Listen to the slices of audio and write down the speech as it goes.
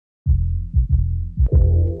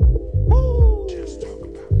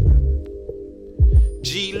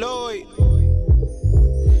G Lloyd,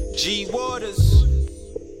 G Waters,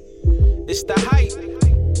 it's the hype.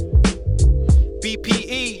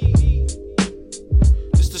 BPE,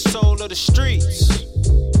 it's the soul of the streets.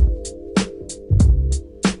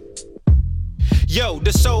 Yo,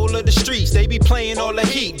 the soul of the streets, they be playing all the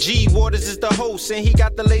heat. G Waters is the host and he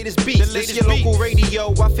got the latest beats. This your local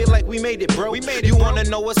radio, I feel like we made it, bro. You wanna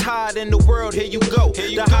know what's hot in the world, here you go.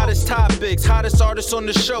 The hottest topics, hottest artists on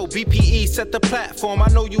the show. BPE set the platform, I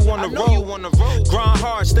know you wanna roll. Grind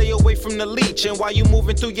hard, stay away from the leech. And while you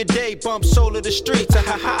moving through your day, bump soul of the streets.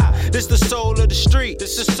 This the soul of the street.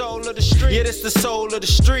 This the soul of the street. Yeah, this the soul of the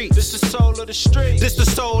street. This the soul of the street. This the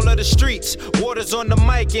soul of the streets. Waters on the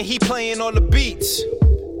mic and he playing all the beats.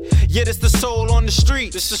 Yeah, this the soul on the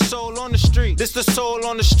street. This the soul on the street. This the soul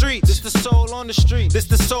on the street. This the soul on the street. This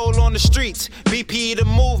the soul on the streets. BPE the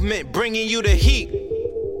movement, bringing you the heat.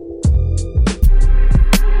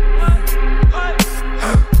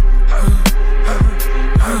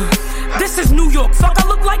 This is New York. Fuck, I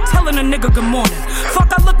look like telling a nigga good morning.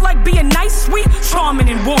 Fuck, I look like being nice, sweet, charming,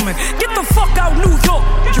 and warming. Get the fuck out, New York.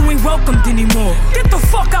 You ain't welcomed anymore. Get the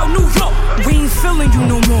fuck out, New York. We ain't feeling you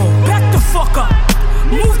no more. Back the fuck up.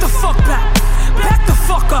 Move the fuck back. Back the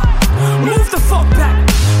fuck up. Move the fuck back.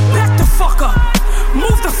 Back the fuck up.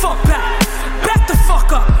 Move the fuck back. Back the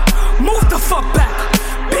fuck up. Move the fuck back.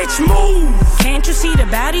 Bitch, move. Can't you see the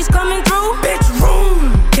baddies coming through? Bitch,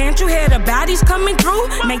 room. Can't you hear the baddies coming through?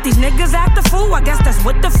 Make these niggas act a fool, I guess that's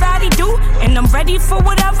what the fatty do. And I'm ready for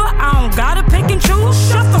whatever, I don't gotta pick and choose.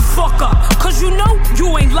 Shut the fuck up, cause you know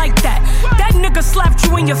you ain't like that. That nigga slapped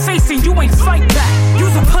you in your face and you ain't fight back.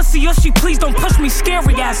 You's a pussy or she please don't push me,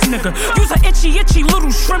 scary ass nigga. You's a itchy little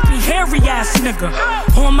shrimpy hairy ass nigga.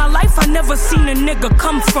 All my life I never seen a nigga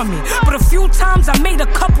come from me, but a few times I made a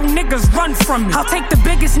couple niggas run from me. I'll take the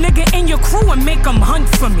biggest nigga in your crew and make them hunt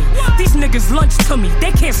for me. These niggas lunch to me,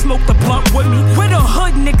 they can't smoke the blunt with me. Where the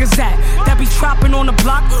hood niggas at? That be trapping on the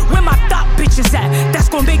block. Where my thought bitches at? That's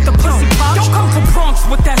gonna make the pussy pop. Don't come to Bronx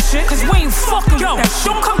with that shit, cause we ain't fucking with that shit.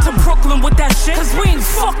 Don't come to Brooklyn with that shit, cause we ain't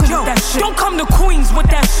fucking with that shit. Don't come to Queens with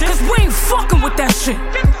that shit, cause we ain't fucking with that shit.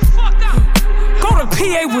 Go to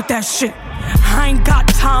PA with that shit. I ain't got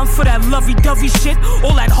time for that lovey-dovey shit.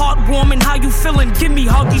 All that heartwarming, how you feeling, give me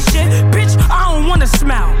huggy shit. Bitch, I don't wanna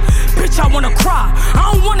smile. Bitch, I wanna cry.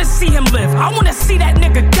 I don't wanna see him live, I wanna see that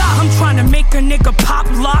nigga die. I'm trying to make a nigga pop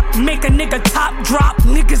lock, make a nigga top drop.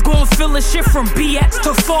 Niggas gon' feel the shit from BX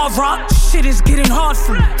to Far Rock. Shit is getting hard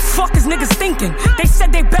for me. Fuck is niggas thinking? They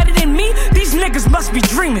said they better than me, these niggas must be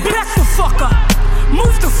dreaming. Back the fuck up,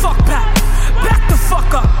 move the fuck back. Back the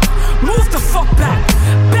fuck up, move the fuck back.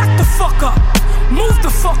 Back the fuck up, move the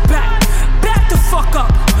fuck back. Back the fuck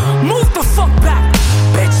up, move the fuck back.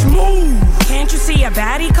 Bitch, move. Can't you see a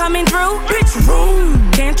baddie coming through? Bitch,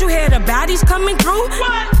 room. Can't you hear the baddies coming through?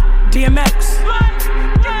 What? DMX.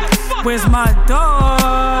 What? Where's my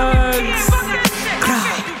dogs?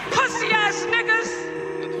 Pussy ass niggas.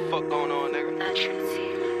 What the fuck going on, nigga?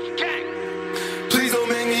 Please don't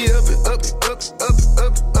make me up it, up it, up it, up it,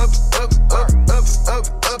 up it, up it, up it, up it, up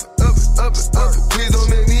it, up it, up it, up it, up it. Please don't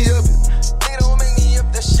make me up it. Nigga, don't make me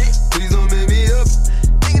up that shit. Please don't make me up it.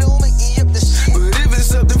 Nigga, don't make me up that shit. But if it's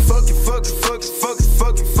something, fuck it, fuck it, fuck it, fuck it,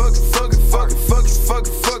 fuck it, fuck it, fuck it, fuck it, fuck it, fuck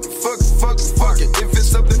it, fuck it, fuck it, fuck it, fuck it. If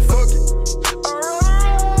it's something, fuck it.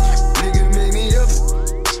 Nigga, make me up it.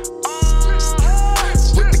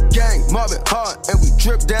 With the gang, mobbing hard, and we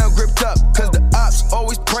drip down, gripped up. Cause the ops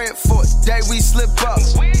always praying for a day we slip up.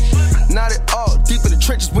 Not at all, deep in the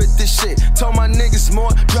trenches with this shit. Told my niggas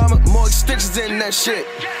more drama, more extensions in that shit.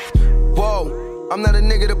 Whoa, I'm not a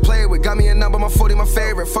nigga to play with. Got me a number, my 40 my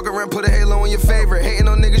favorite. Fuck around, put a halo on your favorite. Hating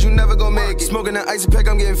on niggas, you never gon' make it. Smoking that icy pack,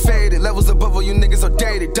 I'm getting faded. Levels above all you niggas are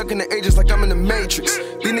dated. Ducking the ages like I'm in the Matrix.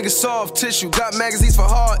 These niggas soft tissue, got magazines for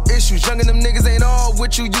hard issues. Young and them niggas ain't all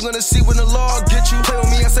with you. You gonna see when the law get you. Play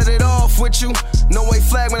with me, I set it off with you. No way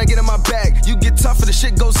flag when I get in my bag. You get tougher, the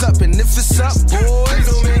shit goes up. And if it's up, boys,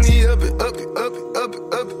 please don't make me up it, up it, up it, up it,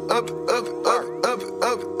 up it, up it, up it, up it,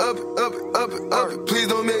 up it, up it, up it, up it, up it. Please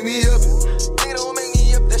don't make me up it. Nigga, don't make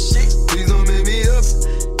me up that shit. Please don't make me up it.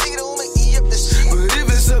 Nigga, don't make me up that shit. But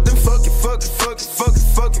if it's something, fuck it, fuck it, fuck it, fuck it,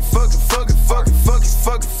 fuck it, fuck it, fuck it, fuck it, fuck it,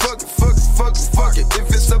 fuck it, fuck it, fuck it, fuck it, fuck it.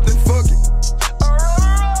 If it's something, fuck it.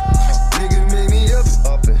 Nigga, make me up it.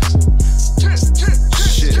 Up it.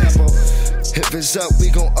 Shit. If it's up, we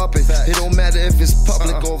gon' up it. It don't matter matter if it's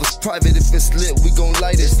public or if it's private. If it's lit, we gon'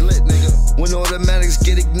 light it. It's lit, nigga. When automatics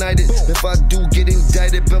get ignited, if I do get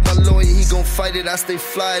indicted, but my lawyer, he gon' fight it. I stay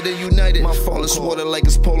flyer than United. My fall is water like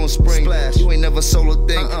it's Poland Spring. Splash. You ain't never sold a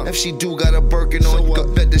thing. If she do got a Birkin on, you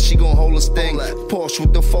can bet that she gon' hold a sting. Porsche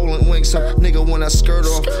with the folding wings, so nigga, when I skirt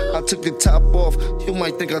off, I took the top off. You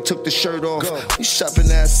might think I took the shirt off. You shopping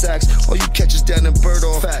ass sacks, all you catch is down in bird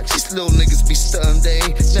off. These little niggas be stunned, they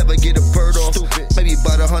ain't never get a bird off. Maybe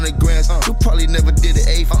about 100 grams, you probably never did an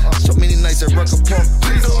eighth. So many nights at Rucker Park.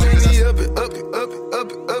 Please don't make me up it, up it, up it, up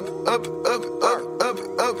it, up it, up it, up it, up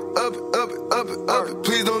it, up it, up it, up it, up it, up it.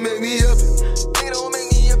 Please don't make me up it. Nigga, don't make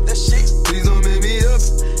me up that shit. Please don't make me up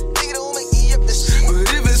it. Nigga, don't make me up that shit. But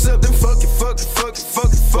if it's something, fuck it, fuck it, fuck it,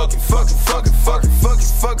 fuck it, fuck it, fuck it, fuck it, fuck it, fuck it,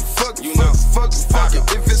 fuck it, fuck it, fuck it, fuck it, fuck it.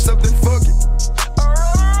 If it's something, fuck it.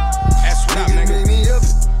 That's what up, nigga. Make me up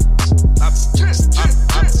it.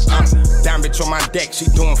 Down bitch on my deck, she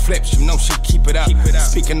doing flips, you know she keep it up.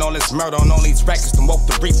 Speaking all this murder on all these records, then woke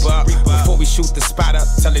the reaper up. Before we shoot the spot up,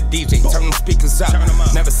 tell the DJ, turn them speakers up.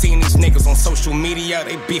 Never seen these niggas on social media,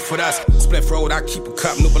 they beef with us. Split road, I keep a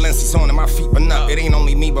cup, new Balenci's on and my feet been up. It ain't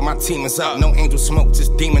only me, but my team is up. No angel smoke,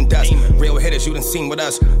 just demon dust. Real hitters, you done seen with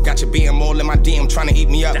us. Got you being all in my DM, trying to eat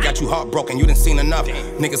me up. Got you heartbroken, you done seen enough.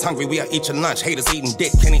 Niggas hungry, we'll eat your lunch. Haters eating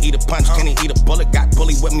dick, can he eat a punch? Can he eat a bullet? Got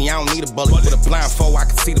bully with me, I don't need a bullet. With a blindfold, I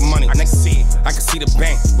can see the money. I can see the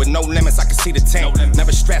bank. With no limits, I can see the tank.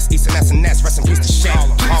 Never stress, East and S&S, rest in peace to Shane.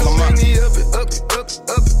 Call them up.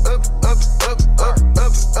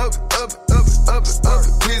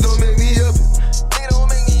 Please don't make me up it. Nigga, don't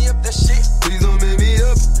make me up that shit. Please don't make me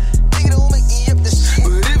up it. Nigga, don't make me up that shit.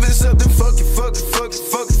 But if it's something, fuck it, fuck it, fuck it,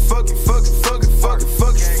 fuck it, fuck it, fuck it, fuck it, fuck it,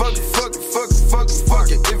 fuck it, fuck it, fuck it, fuck it, fuck it, fuck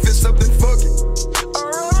it. If it's something, fuck it.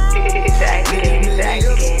 Exactly.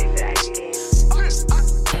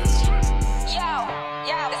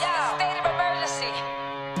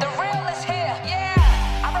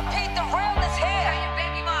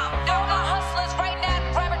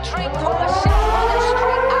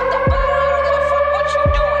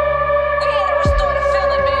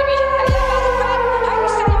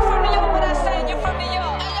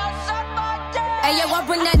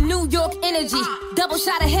 Double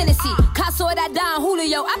shot of Hennessy, Caso that Don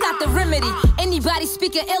Julio, I got the remedy. Anybody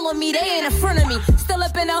speaking ill on me, they ain't in front of me. Still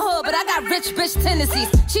up in the hood, but I got rich bitch tendencies.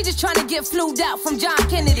 She just trying to get flued out from John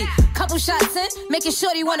Kennedy. Couple shots in, making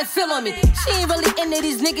sure they wanna feel on me. She ain't really into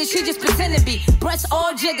these niggas, she just pretend to be. Breasts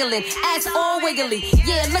all jiggling, ass all wiggly.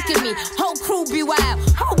 Yeah, look at me, whole crew be wild.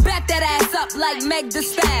 Hold back that ass up like Meg Thee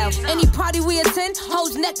Style. Any party we attend,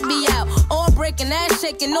 hoes neck be out. All breaking, ass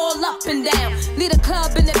shaking, all up and down. Lead a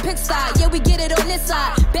club in the pigsty, yeah we get it on this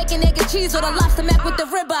side. Bacon, egg, and cheese or the lobster mac with the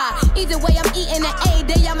ribeye. Either way, I'm eating it a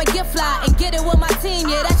day, I'ma get fly. And get it with my team,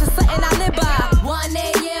 yeah, that's just something I live by. 1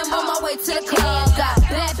 a.m. on my way to the club. Got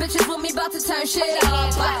bad bitches with me, about to turn shit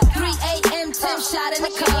up. By 3 a.m., 10 shot in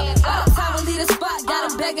the cup. By the time we leave the spot,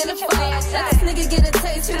 got him begging to fuck. Let this nigga get a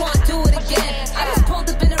taste, he wanna do it again. I just pulled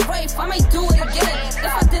up in a Wraith, I might do it again. If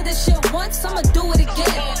I did this shit once, I'ma do it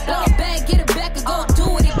again. Blow it back, get it back, and go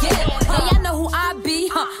do it again. Yeah, y'all know who I be,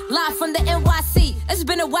 live from the NYC. It's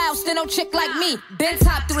been a while, still no chick like me. Been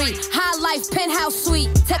top 3, high life, penthouse suite.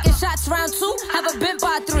 Taking shots round 2, have a been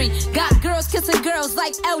by 3. Got girls kissing girls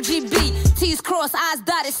like LGB. T's crossed, eyes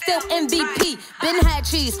dotted, still MVP. Been had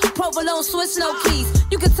cheese, provolone, Swiss, no keys.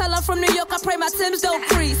 You can tell I'm from New York, I pray my Timbs don't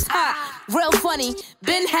crease. Real funny,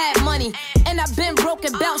 been had money. And I've been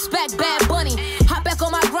broken, bounce back, bad bunny. Hop back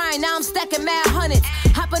on my grind, now I'm stacking mad hundreds.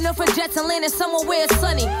 Hopping up for jets and landing somewhere where it's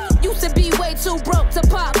sunny. Used to be way too broke to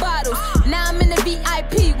pop bottles. Now I'm in the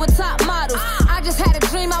VIP with top models. I just had a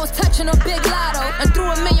dream I was touching a big lotto. And threw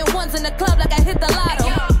 $1 million in the club like I hit the lotto.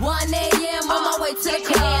 1 a.m. on my way to the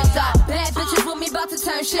club. Got bad bitches with me, about to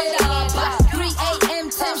turn shit up. By 3 a.m.,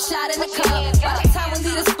 10 shot in the cup. By the time we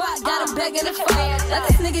leave the spot, got him begging to fuck. Let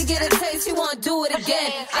this nigga get a taste, he wanna do it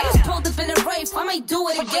again. I just pulled up in a Wraith, I might do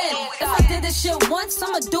it again. If I did this shit once,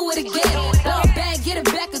 I'ma do it again. Blow it back, get it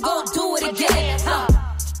back, and go do it again.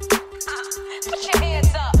 Put your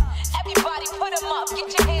hands up. Everybody put them up,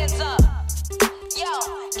 get your hands up. Yo,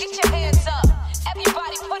 get your hands up.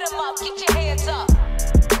 Everybody put them up, get your hands up.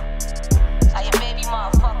 Are you baby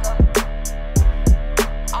motherfucker?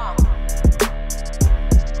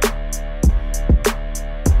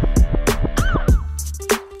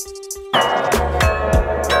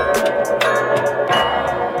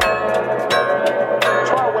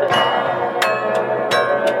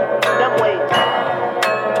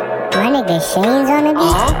 My nigga Shane's on the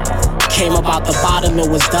beat. Came about the bottom, it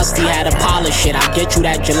was dusty, had to polish it. I get you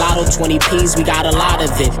that gelato, 20 P's, we got a lot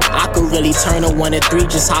of it. I could really turn a 1 to 3,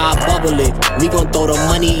 just how I bubble it. We gon' throw the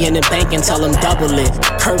money in the bank and tell them double it.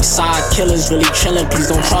 Kirkside killers really chillin',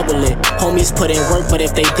 please don't trouble it. Homies put in work, but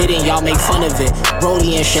if they didn't, y'all make fun of it.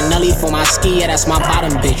 Brody and Chanelli for my ski, yeah, that's my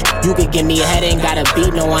bottom bitch. You could give me a head, ain't got a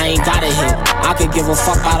beat, no, I ain't got a hit. I could give a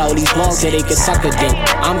fuck about all these blogs, yeah, they could suck a dick.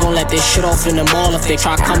 I'm gon' let this shit off in the mall if they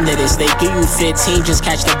try come to this. They give you 15, just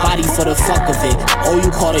catch the body for the fuck of it. Oh,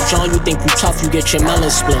 you caught a John, you think you tough, you get your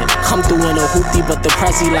melon split. Come through in a hoopty, but the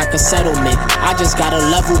Prezi like a settlement. I just got a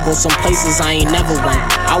level, go some places I ain't never went.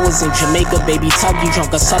 I was in Jamaica, baby Tuggy,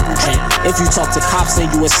 drunk a supple drink. If you talk to cops,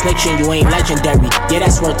 then you a snitch and you ain't legendary. Yeah,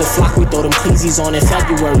 that's worth the flock, we throw them pleasies on in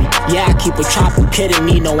February. Yeah, I keep a chop, you kidding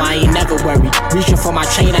me? No, I ain't never worried. Reaching for my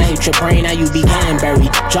chain, I hit your brain, now you be getting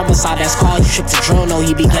buried. Jump inside that car, you trip to drill, no,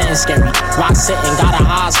 he be getting scary. Rock sitting, got her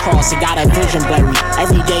eyes crossed, and got her vision blurry.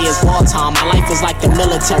 Every day is wartime, my life is like the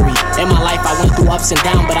military. In my life, I went through ups and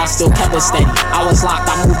downs, but I still kept it steady. I was locked,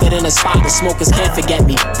 I moved it in a spot, the smokers can't forget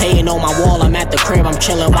me. Paying on my wall, I'm at the crib, I'm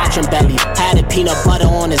chillin', watching Belly. Had a peanut butter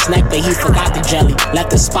on his neck, but he forgot the jelly. Left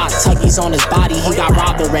the spot, Tuggy's on his body, he got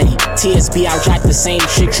robbed already. TSB, I jacked the same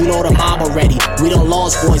shit, you know the mob already. We don't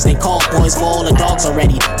lost boys, they call boys for all the dogs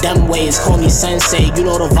already. Them ways, call me sensei, you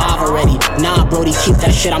know the vibe already. Nah, Brody, keep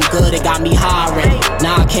that shit, I'm good, it got me high already.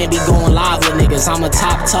 Nah, I can't be going live with niggas, I'm a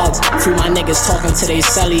top tugs. Free my niggas talking to they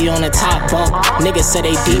celly on the top bunk. Niggas say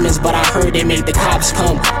they demons, but I heard they make the cops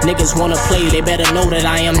come. Niggas wanna play, they better know that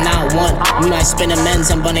I am not one. We might spin the men's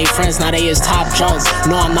and bun they friends, now they is top junks.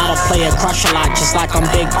 No, I'm not a player, crush a lot, just like I'm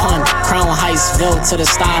Big Pun. Crown Heistville to the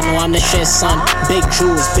style, no, I'm the shit, son. Big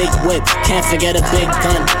jewels, big whip, can't forget a big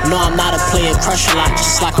gun. No, I'm not a player, crush a lot,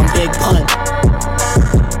 just like I'm Big Pun.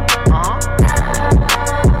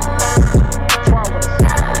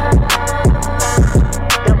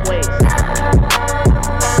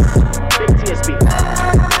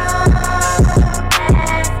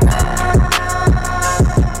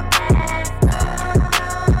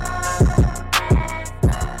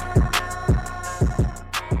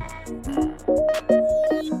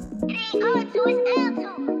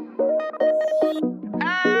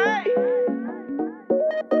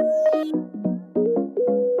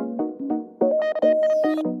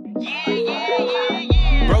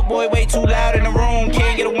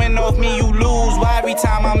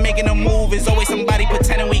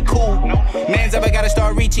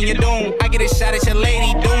 Your doom. I get a shot at your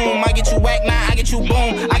lady doom. I get you whack, now I get you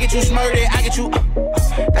boom. I get you smurted, I get you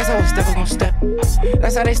That's how a stepper gon' step.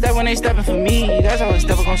 That's how they step when they steppin' for me. That's how a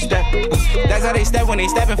stepper gon' step. That's how they step when they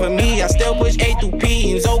steppin' for me. I still push A through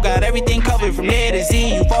P, and Zo got everything covered from there to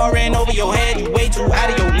Z. You foreign over your head, you way too out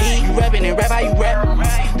of your league. You rappin' and rap how you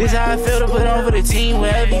rap. This how I feel to put on for the team.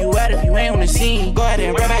 Wherever you at, if you ain't on the scene, go ahead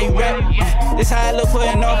and rap how you rap. This how I look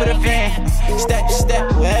putting on for the fan. Step,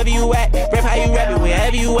 step, wherever you at. Rap how you rap it,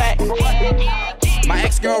 wherever you at. My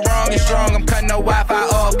ex-girl wrong and strong, I'm cutting no Wi-Fi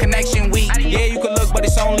off, connection weak. Yeah, you can look, but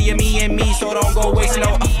it's only a me and me, so don't go waste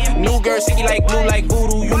no. New girl, sticky like glue, like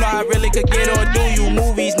voodoo. You know I really could get or do you.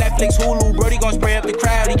 Movies, Netflix, Hulu. Brody gon' spray up the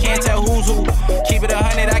crowd, he can't tell who's who. Keep it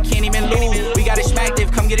 100, I can't even lose. We got it smacked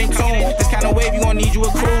if, come get in tune. This kind of wave, you gon' need you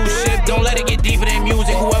a cruise ship. Don't let it get deeper than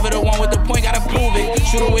music. Whoever the one with the point, gotta prove it.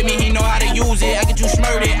 Shoot it with me, he know how to use it. I get you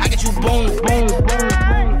smurred it, I get you boom, boom, boom, boom.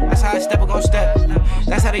 That's how a stepper gon' step.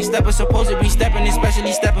 That's how they steppin', supposed to be steppin',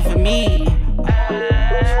 especially steppin' for me.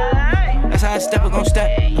 That's how a stepper gon'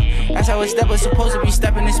 step. That's how a stepper supposed to be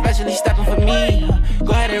steppin', especially steppin' for me.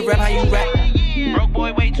 Go ahead and rap how you rap. Broke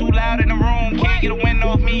boy way too loud in the room. Can't get a win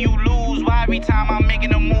off me, you lose. Why every time I'm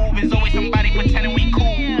making a move, there's always somebody pretending we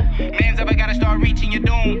cool. Man's ever gotta start reaching your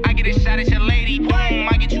doom. I get a shot at your lady, boom.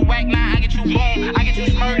 I get you whack, nah, I get you boom. I get you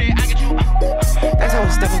smurred it, I get you. That's how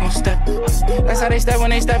a stepper gon' step. That's how they step when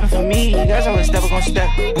they steppin' for me. That's how a stepper gon' step.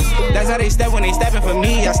 That's how they step when they steppin' for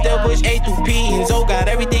me. I still push A through P, and Zo got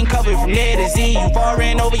everything covered from there to Z. You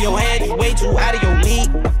foreign over your head, you way too out of your league.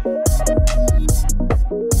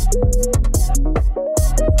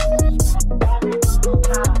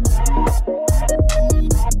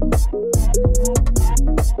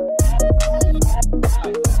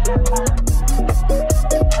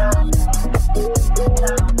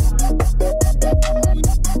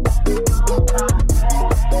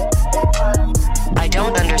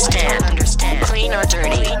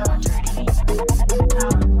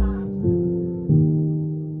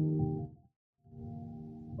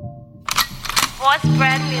 What's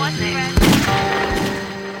brand music?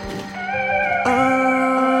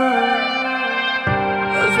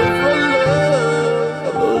 I said for love, I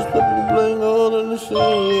know it's putting bling on in the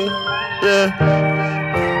scene. Yeah,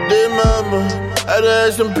 dear mama, I'd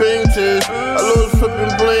had some painters. I lost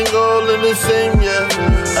flipping bling all in the same year.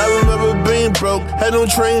 I remember being broke, had no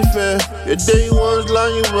train fare. Your day ones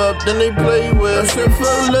line you up, then they play with. I said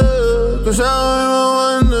fuck love, cause I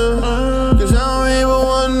don't even wonder. Cause I don't even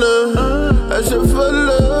wonder. I said fuck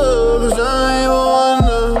love, cause I don't even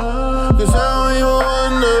wonder. Cause I don't even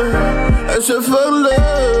wonder. I said fuck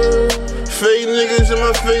love. Fake niggas in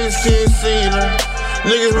my face can't see them.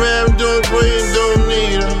 Niggas mad I'm doing great and don't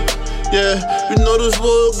need them. Yeah, you know this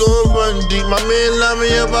war gon' run deep. My man lined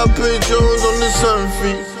me up, I put Jones on the sun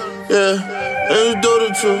feet. Yeah, and his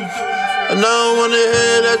daughter too. And I don't wanna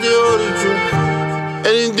hear that they ordered you.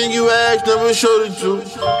 Anything you ask, never showed it to.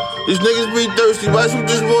 These niggas be thirsty, watch what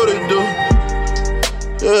this water do.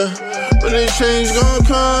 Yeah, when this change gon'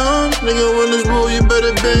 come, nigga, when this war, you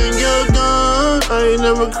better bang your gun. I ain't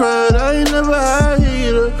never cried, I ain't never had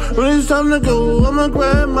heater. When it's time to go, I'ma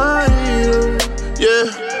grab my heater.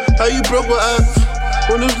 Yeah. How you broke with ops?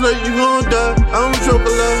 When it's late, you gon' die. I don't choke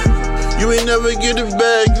a lot. You ain't never get it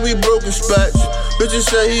back, you be broken spots. Bitches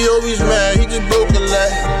say he always mad, he just broke a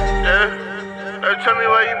lot. Yeah? Tell me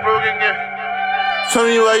why you broke again. Tell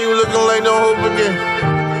me why you looking like no hope again.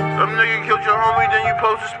 Some nigga killed your homie, then you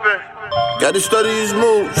supposed to spend. Gotta study his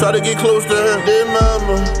mood, try to get close to him. Dear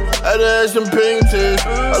mama, I'd had some painters.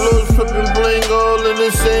 I lost flipping bling all in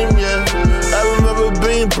the same year. I remember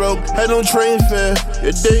being broke, had no train fare.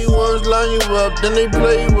 Your day ones line you up, then they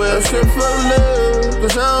play with. I said fuck love,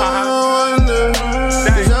 cause I don't even wonder.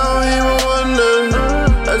 Cause I don't even wonder.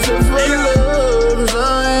 I said fuck love, cause I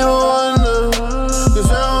don't even wonder.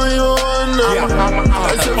 Cause I don't even wonder.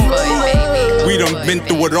 I said fuck love. We done been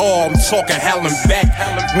through it all, I'm talking hell and back.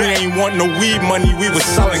 We ain't want no weed money, we was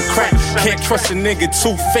selling crack. Can't trust a nigga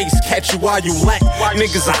two-faced, catch you while you lack.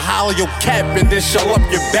 Niggas will holler your cap and then shell up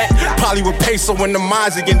your back. Probably with peso in the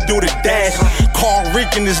minds and do the dash. Car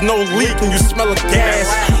reeking, there's no leak when you smell a gas.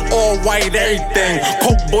 All white, everything,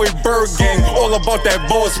 Coke boy, bird gang. All about that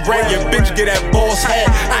boss brand, your bitch get that boss hat.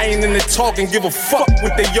 I ain't in the talk and give a fuck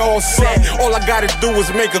what they all said. All I gotta do is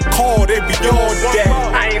make a call, they be all dead.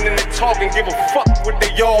 I ain't in the talk and give a fuck what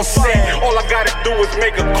they all said. All I gotta do is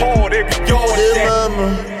make a call, they be all dead.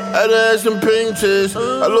 Mama, I'd had some painters.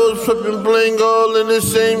 I lost flipping bling all in the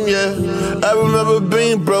same year. I remember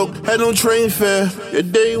being broke, had no train fare. Your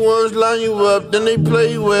day ones line you up, then they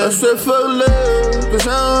play with. I said fuck love, cause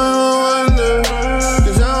I don't even wonder.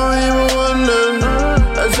 Cause I don't even wonder.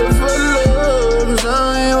 I said fuck love, cause I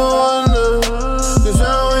don't even wonder. Cause I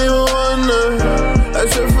don't even wonder. I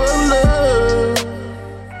said fuck love.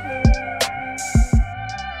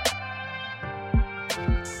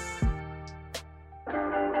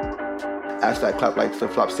 Hashtag clap like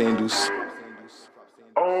flip-flop sandals.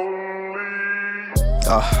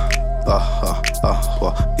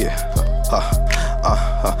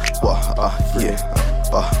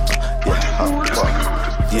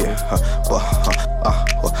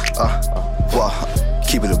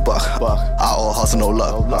 Keep it a buck. I all hustle, no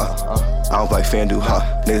luck. I don't play FanDuel,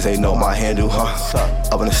 Niggas ain't know my handle,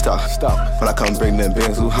 Up in the stuff. When I come bring them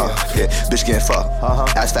bands, Yeah, bitch getting fucked.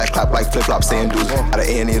 Hashtag clap like flip-flop sandals. I done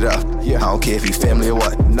eating it up. I don't care if you family or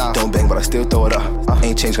what. Don't bang, but I still throw it up.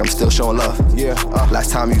 Ain't changed, I'm still showing love.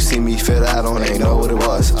 Last time you see me fit out on, ain't know what it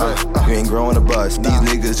was. You ain't growing a buzz. These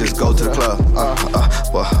niggas just go to the club.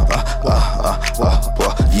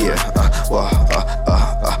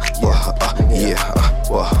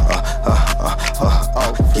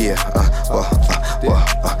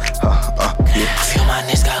 Feel my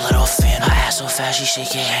niggas got let off fan. Her ass so fast, she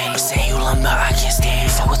shake your hand. Saying you lumber, I can't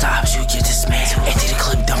stand. Fuck with the ops, you get dismantled. Empty the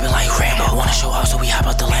clip, dumping like Rambo. Wanna show off, so we hop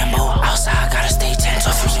out the Lambo. Outside, gotta stay tense.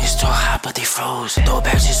 Off your niggas talk hot, but they froze. Throw it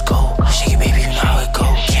back, just go. Shake it, baby, you know how it go.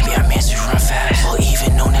 Can't be our man, so you run fast. Or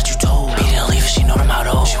even know that you told. Beat it, leave it, she know the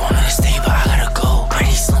motto. She want me to stay, but I gotta go.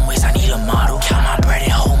 Pretty slim waist, I need a model. Count my bread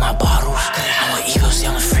and hold my bottles. I'm with egos,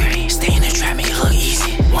 I'm a freebie. Stay in the trap, make it look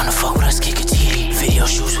easy. Wanna fuck with us, kick a TD. Video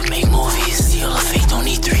shoots, we make movies. Steal a fake, don't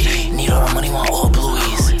need 3D. Need all the money, want all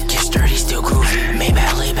blueies. Get sturdy, still groovy.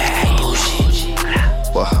 Maybach, lay back, act bougie.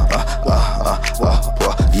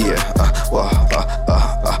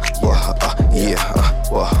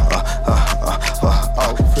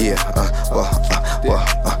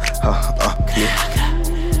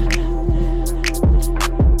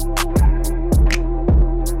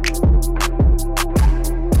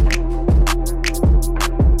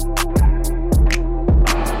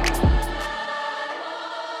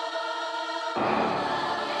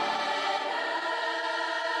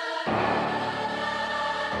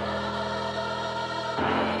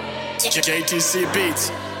 JTC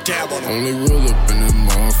Beats, dab on only real up in this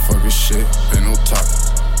motherfucking shit, ain't no talk.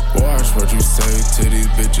 Watch what you say to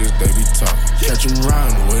these bitches, they be talking. Catch him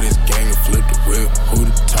riding with his gang and flip the whip. Who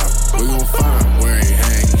the top? We gon' find where he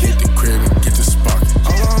hang. Hit the crib and get the spark.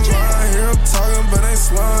 I'm online here, I'm talking, but ain't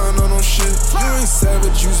sliding on no shit. You ain't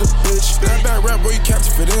savage, you's a bitch. That bad rap, boy, you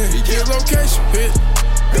capture fit in. He get location, hit.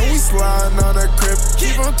 And we sliding on that crib.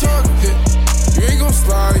 Keep on talking, hit. You ain't gon'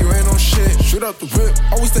 slide, you ain't no shit. Shoot out the whip,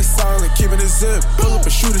 always stay silent, keeping it zip. Pull up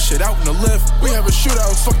and shoot the shit out in the lift. We have a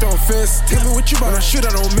shootout, fucked on fence. Tell me what you bout, I shoot,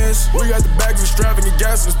 I don't miss. We got the bags of extravagant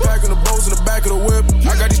gas, and packing the bows in the back of the whip.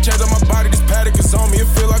 I got these chains on my body, this paddock is on me, it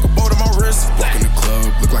feel like a boat on my wrist. Walk in the club,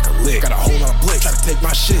 look like a lick. Got a whole lot of blick, try to take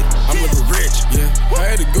my shit. I'm living rich, yeah.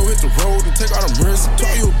 I had to go hit the road and take all them risks.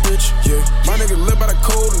 Tell you a bitch, yeah. My nigga live by the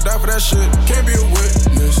code and die for that shit. Can't be a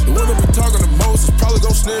witness. The one that be talking the most is probably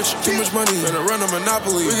gon' snitch. Too much money, finna run a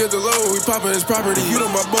monopoly. We get the low, we poppin' his property. You know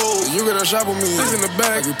my bowl, you gotta shop with me. This in the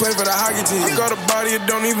bag, we play for the hockey team. I got a body, it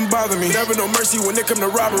don't even bother me. Never no mercy when it come to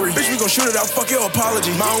robbery. Bitch, we gon' shoot it out, fuck your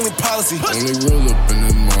apology. My only policy. Only real up in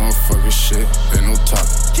that motherfucking shit, ain't no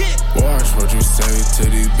talking. Watch what you say to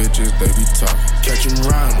these bitches, they be talking. Catch him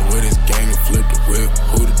riding with his gang and flip the whip.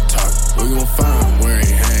 Who the top? We gon' find where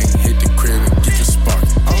he hang. Hit the crib and get your spark.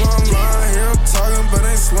 I'm online here, I'm talking, but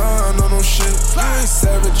ain't sliding on no shit. You ain't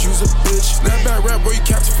savage, you's a bitch. That bad rap, boy, you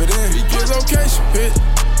capture fit in. He get location, hit.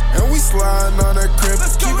 And we sliding on that crib.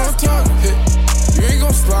 Keep on talking, hit. You ain't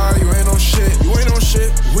gon' slide, you ain't on shit. You ain't on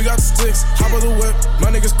shit, we got the sticks. Hop on the whip,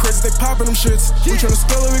 my niggas crazy, they poppin' them shits. We tryna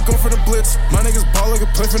steal it, we go for the blitz. My niggas ball like a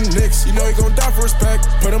play for the Knicks. You know he gon' die for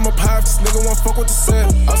respect. Put him up high if this nigga won't fuck with the set.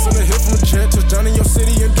 I send a hit from the jet, touch down in your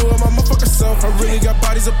city and do it my motherfucking self. I really got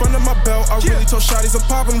bodies up under my belt. I really told shotties I'm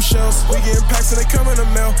popping them shells. We getting packs and they come in the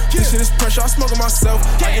mail. This shit is pressure, I smoke it myself.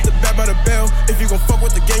 I get the bat by the bell. If you gon' fuck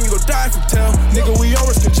with the gang, you gon' die if you tell. Nigga, we all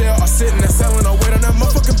risk in jail. I sit in that cell and I wait on that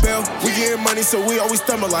motherfucking bell. We getting money, so we always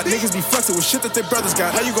stumble a lot. Niggas be flexing with shit that their brothers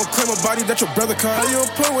got. How you gon' claim a body that your brother caught? How you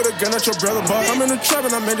gon' play with a gun that your brother bought? I'm in the trap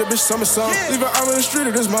and I made that bitch somersault. Leave her out in the street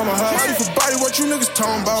of this mama house. Body for body, what you niggas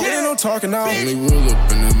talking about? Ain't no talking now. Only real up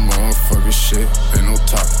in that motherfucking shit, ain't no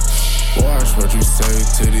talking. Watch what you say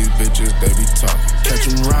to these bitches, they be talking.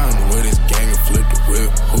 Catch him riding with his gang and flip the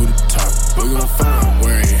whip. Who the top? We gon' find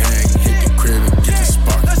where he hang. Hit the crib and get the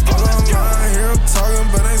spark. I'm online here, I'm talking,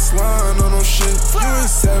 but ain't sliding on no shit. You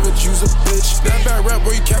ain't savage, you's a bitch. That bad rap,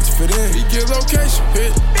 boy, you capture fit in. He get location,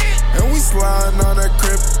 hit. And we sliding on that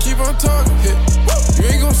crib. Keep on talking, hit.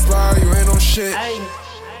 You ain't gon' slide, you ain't on shit. Ay.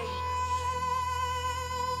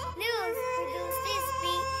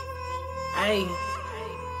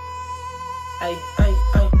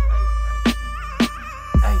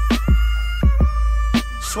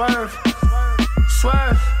 Swerve,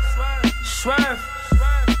 swerve, swerve,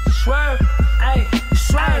 swerve, ay,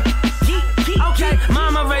 swerve. Okay,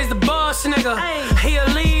 mama raised the boss, nigga. He a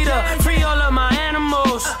leader, free all of my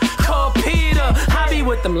animals. Call Peter, I be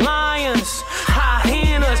with them lions,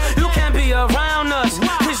 hyenas. You can't be around us,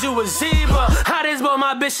 cause you a zebra. I just bought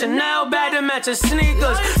my bitch Chanel bag to match her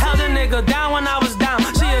sneakers. Held a nigga down when I was down,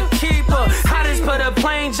 she a keeper. I just put a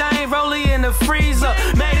plain giant rollie in the freezer.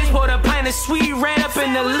 Made this pour a pint of sweet red up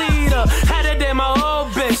in the leader. Had to date my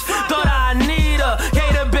old bitch, thought I need her.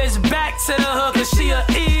 Gave the bitch back to the hook, cause she a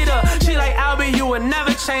eater. She like, Albie, you would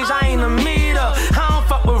never change, I ain't a meter. I don't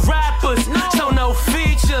fuck with rappers, so no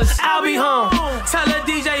features. Albie home, tell the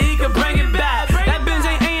DJ he can bring it back. That Benz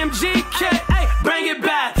ain't AMG kit, bring it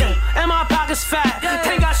back. And my pockets fat,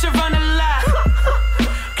 think I should run a lap.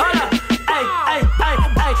 Hold up, ay,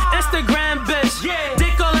 Instagram bitch,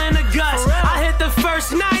 dick all in the guts. I hit the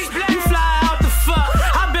first night, you fly out the fuck.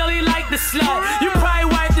 I barely like the slut, you probably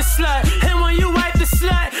wipe the slut. And when you wipe the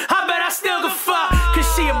slut, I bet I still can fuck. Cause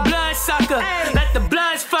she a blood sucker, let the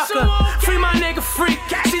bloods fuck her. Free my nigga freak,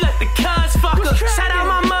 she let the cuz fuck her. Shout out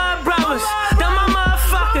my mud brothers, them my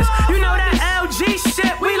motherfuckers. You know that LG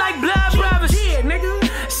shit, we like blood brothers.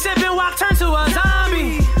 Sippin' walk turn to a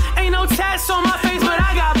zombie. Ain't no tats on my face, but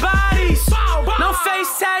I got bodies. No face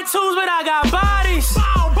tattoos, but I got bodies.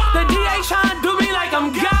 The DA tryna do me like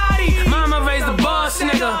I'm Gotti. Mama raised the boss,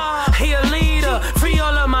 nigga. He a leader, free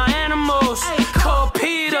all of my animals. Call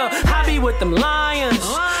Peter, I be with them lions,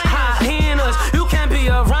 hyenas. You can't be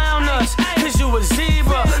around us, cause you a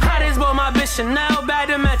zebra. I just bought my bitch Chanel bag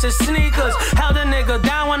to match her sneakers. Held a nigga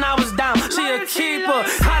down when I was down, she a keeper.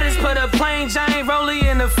 I just put a plain giant rollie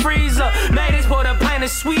in the freezer. Made this pour a pint of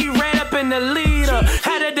sweet red up in the leader.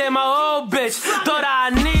 Had to date my old bitch, thought I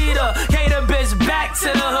need her. Gave the bitch back to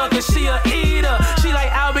the hook, cause she a eater. She like,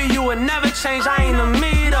 Albie, you would never change, I ain't a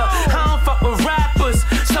meter. I don't fuck with rappers,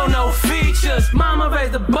 so no features. Mama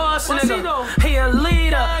raised the boss, nigga. He a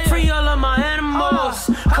leader, free all of my animals.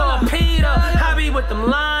 Call Peter, I be with them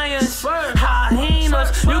lions,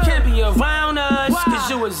 hyenas. You can't be around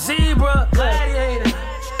You a zebra, gladiator.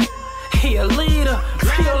 He a leader,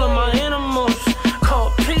 feel of my animals.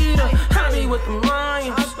 Called Peter, I be with the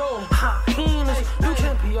lions. Hyenas, you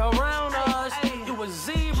can't be around us. You a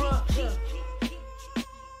zebra.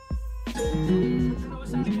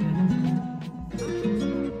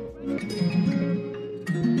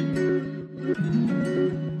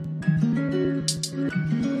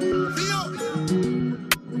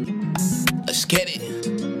 Let's get it.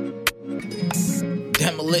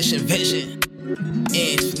 Demolition vision.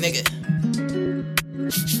 Ends, nigga.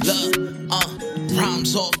 Look,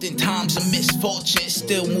 rhymes oftentimes a misfortune.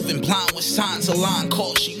 Still moving blind with signs of line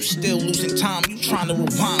caution. You still losing time, you trying to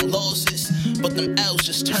rewind losses. But them L's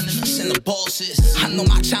just turning us into bosses. I know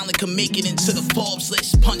my talent could make it into the Forbes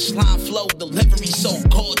list. Punchline flow, delivery so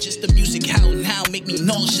gorgeous. The music hell now make me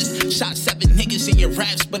nauseous. Shot 7 niggas in your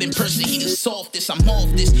raps, but in person he the softest. I'm off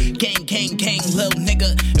this. Gang, gang, gang, lil'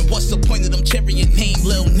 nigga. And what's the point of them cheering your name,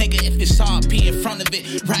 lil' nigga? If it's RP in front of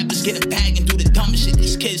it, rappers get a bag and do the dumb shit.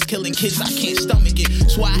 These kids killing kids, I can't stomach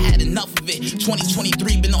it. So I had enough of it.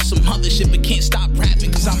 2023 been on some other shit, but can't stop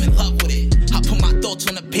rapping cause I'm in love with it. I put my thoughts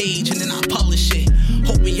on a page and then I publish it.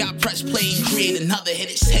 Hoping y'all press play and create another hit.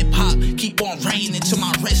 It's hip hop. Keep on raining until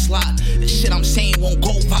my wrist lock. The shit I'm saying won't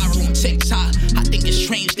go viral on TikTok. I think it's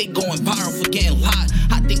strange they going viral for getting locked.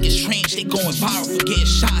 I think it's strange they going viral for getting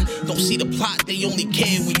shot. Don't see the plot, they only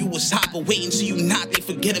care when you was hot. But wait until you not, they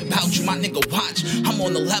forget about you, my nigga, watch. I'm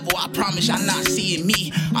on the level, I promise y'all not seeing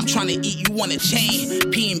me. I'm trying to eat you on a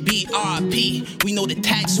chain. P&B, RIP. We know the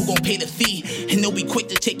tax, who gon' pay the fee. And they'll be quick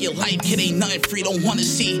to take your life, kid, ain't nothing free, don't wanna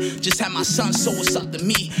see. Just had my son, so it's up to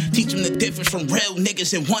me. Teach them the difference from real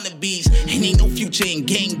niggas and wannabes. And ain't no future in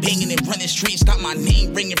gang banging and running streets. Got my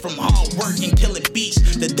name ringing from hard work and killing beats.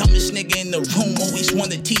 The dumbest nigga in the room always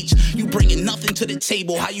wanna teach. You bringing nothing to the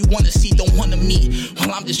table, how you wanna see, don't wanna meet.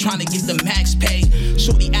 While I'm just trying to get the max pay.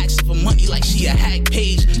 Shorty asking for money like she a hack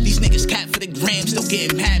page. These niggas cat for the gram, still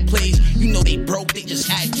getting mad plays. You know they broke, they just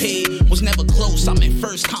act paid. Was never close, I'm in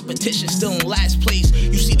first competition, still in last place.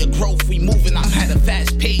 You see the growth, we moving, I'm at a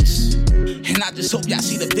fast pace. And I just hope y'all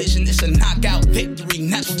see the vision, it's a knockout victory,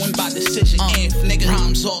 never win by decision. If nigga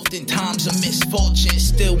rhymes oftentimes a misfortune.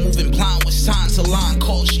 Still moving blind with signs of line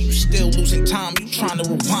caution. You still losing time, you trying to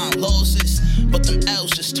rewind losses. But them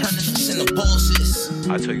L's just turning us into bosses.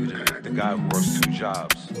 I tell you, the guy who works 2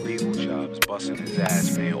 jobs, legal jobs, busting his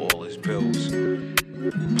ass, paying all his bills,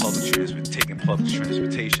 taking public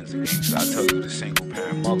transportations against. I tell you, the single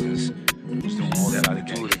parent mothers who's doing all that I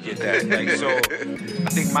do to get that. Like, so I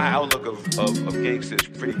think my outlook of gangsta is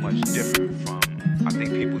pretty much different from, I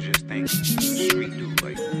think people just think street dude.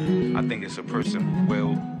 Like, I think it's a person with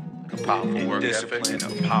will, a powerful work discipline,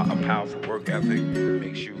 a powerful work ethic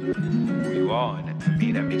makes you who you are. And for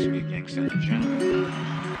me, that makes me a gangster in general.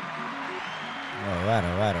 All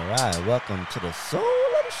right. Welcome to the Soul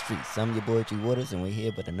of the Streets. I'm your boy G Waters, and we're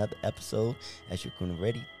here with another episode, as you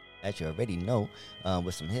already know,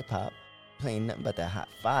 with some hip hop, playing nothing but that hot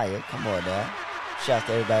fire. Come on now. Shouts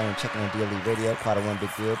to everybody on checking on DLE Radio. Quarter one, big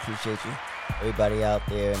deal. Appreciate you. Everybody out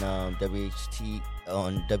there in WHT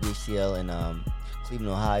on WHCL in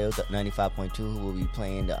Cleveland, Ohio, 95.2, who will be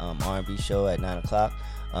playing the R&B show at 9 o'clock.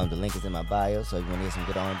 The link is in my bio, so if you want to hear some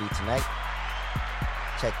good R&B tonight,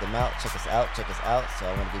 check them out. Check us out. So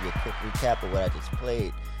I want to give you a quick recap of what I just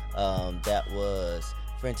played. That was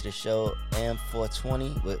friend to the show,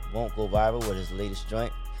 M420 with Won't Go Viral with his latest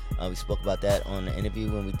joint. We spoke about that on the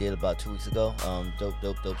interview when we did about 2 weeks ago. Dope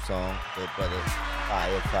song. Dope brother.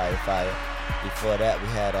 Fire. Before that, we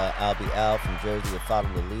had I'll Be Al from Jersey with Follow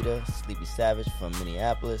the Leader. Sleepy Savage from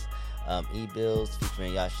Minneapolis. E-Bills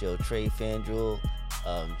featuring Yashio Trey Fandrul.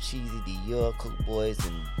 Cheesy Dior, Cook Boys,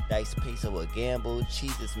 and Dice Peso with Gamble.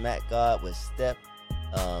 Cheese's Matt God with Step.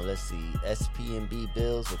 Let's see, SP&B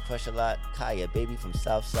Bills with Crush A Lot. Kaya Baby from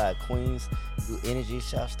Southside Queens. New Energy,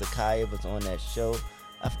 shouts to Kaya, was on that show.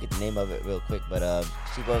 I forget the name of it real quick, but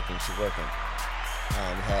she working.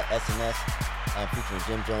 We had SNS featuring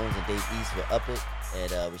Jim Jones and Dave East with Up It.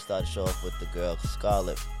 And we started the show off with the girl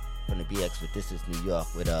Scarlett from the BX with This Is New York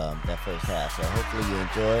with that first half. So hopefully you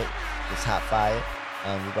enjoyed this hot fire.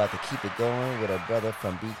 We're about to keep it going with a brother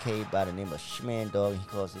from BK by the name of Shman Dog. He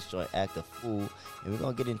calls this joint Act a Fool. And we're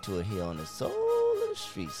going to get into it here on the Soul of the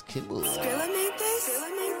Streets. Kimbo.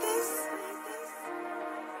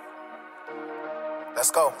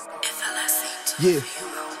 Let's go. Yeah.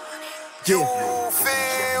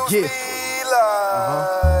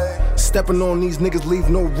 Stepping on these niggas, leave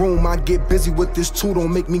no room. I get busy with this too,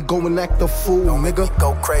 don't make me go and act a fool, nigga.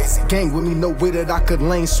 Go crazy. Gang with me, no way that I could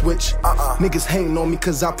lane switch. Niggas hating on me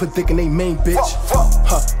cause I put dick in they main bitch.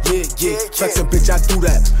 Yeah. Flexin' bitch, I do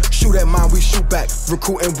that. Shoot at mine, we shoot back.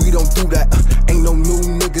 Recruiting, we don't do that. Ain't no new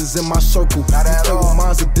niggas in my circle. Not at all. With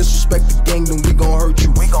minds of disrespect the gang, then we gon' hurt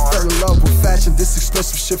you. Fell in love with fashion, this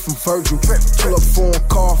expensive shit from Virgil. Pull up foreign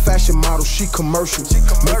car, fashion model, she commercial.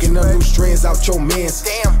 Making them new strands out your mans.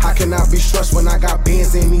 How can I be stressed when I got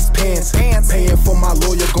bands in these pants? Paying for my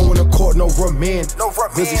lawyer, going to court, no remand.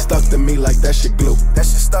 Busy stuck to me like that shit glue. That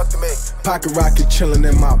shit stuck to me. Pocket rocket chillin'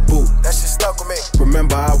 in my boot. That shit stuck with me.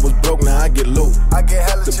 Remember I was broke, now I get loot. I get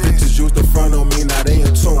hella The cheese. bitches used to front on me, now they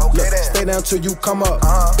in tune. Okay, Look, then. stay down till you come up.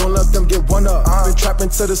 Don't let them get one up. Been trapping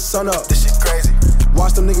till the sun up. This shit crazy.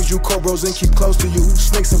 Watch them niggas you cobras and keep close to you.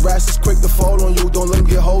 Snakes and rats is quick to fall on you. Don't let them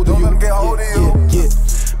get hold of you. Don't let them get hold of you. Yeah.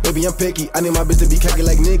 Baby, I'm picky. I need my bitch to be khaki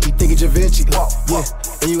like Nicki. Thinking Da Vinci. Yeah.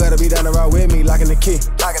 And you gotta be down the ride with me, locking the key.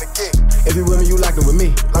 Locking the key. If you with me, you locking with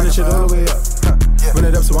me. Run the shit all the way up. Run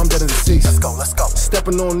it up so I'm dead in the seats. Let's go, let's go.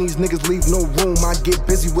 Stepping on these niggas, leave no room. I get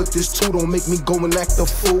busy with this too. Don't make me go and act a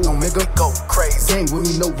fool, nigga. Go crazy. Gang with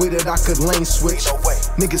me, no way that I could lane switch. No way.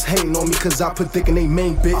 Niggas hating on me cause I put thick in they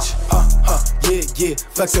main bitch. Yeah.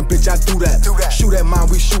 Flexing, bitch, I do that. Shoot at mine,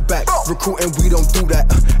 we shoot back. Recruiting, we don't do that.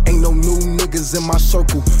 Ain't no new niggas in my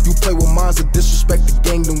circle. You play with minds of disrespect the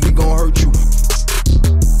gang, then we gon' hurt you.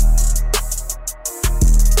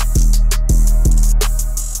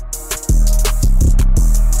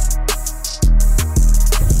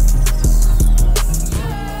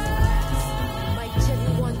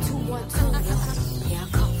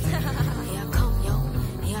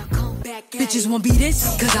 Bitches won't be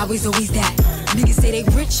this, cause I was always that. Niggas say they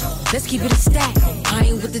rich, let's keep it a stack. I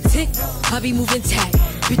ain't with the tick, I be moving tack.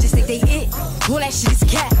 Bitches think they it, all that shit is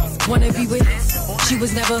cat. Wanna be with, she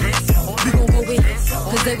was never. You gon' go with,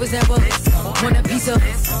 cause they was never. Want a piece of,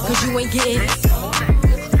 cause you ain't getting.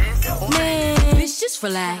 Man, bitch, just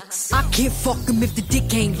relax. I can't fuck him if the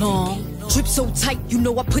dick ain't long. Drip so tight, you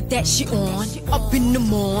know I put that shit on. Up in the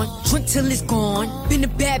morn, drink till it's gone. Been a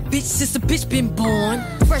bad bitch since the bitch been born.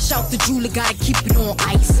 Fresh out the jeweler, gotta keep it on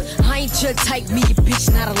ice. I ain't your type, me a bitch,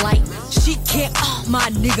 not a light. She can't, my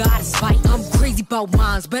nigga out of spite. I'm crazy about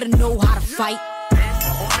mines, better know how to fight.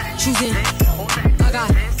 Choosing, I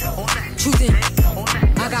got choosing,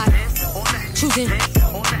 I got choosing.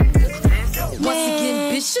 Once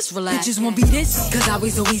again, bitch, just relax. Bitches won't be this, cause I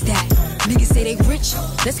was always that. Niggas say they rich,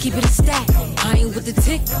 let's keep it a stack. I ain't with the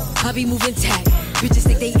tick, I be moving tack. Bitches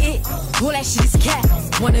think they it, all that shit is cat.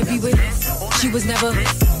 Wanna be with, she was never.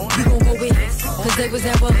 You gon' go with, cause they was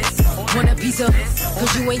never. Want a piece of,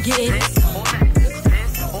 cause you ain't getting.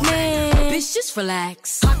 Man, bitch, just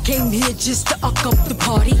relax. I came here just to up the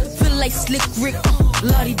party. Feel like Slick Rick,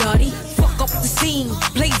 lottie-dottie. Fuck up the scene,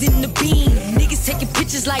 blazing the beam. Niggas taking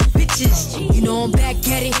pictures like bitches. You know I'm back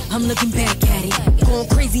at it, I'm looking back at it. Going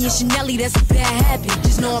crazy in Chanel, that's a bad habit.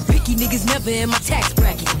 Just know I'm picky, niggas never in my tax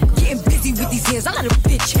bracket. Getting busy with these hands, I let a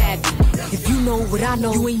bitch have it. If you know what I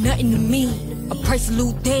know, you ain't nothing to me. I price a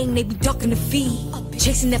little thing, they be ducking the fee.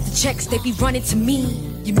 Chasing after checks, they be running to me.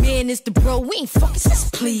 Your man is the bro, we ain't fucking sis,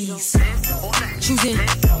 please. Choosing,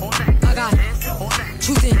 I got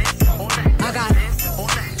choosing, I got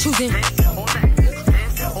choosing.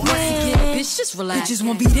 Once again, bitch, just relax. Bitches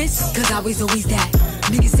won't be this, cause I was always that.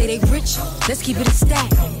 Niggas say they rich, let's keep it a stack.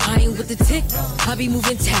 I ain't with the tick, I be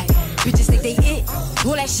moving tack. Bitches think they it,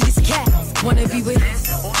 all that shit is cat. Wanna be with,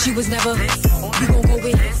 she was never. You gon' go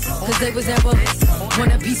with, cause they was never.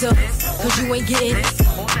 Want a piece of, cause you ain't getting.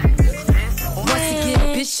 Once again,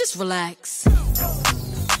 bitch, just relax.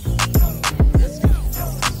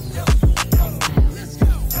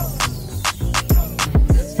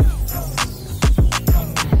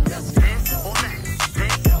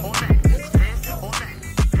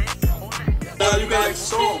 Now you got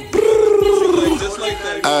song. Just like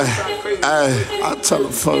that. I tell the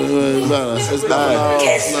fuck it better.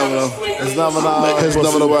 It's never no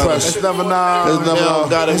pressure. It's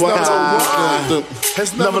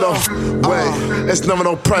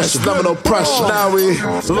never no pressure. Now we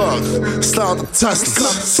look, start the test.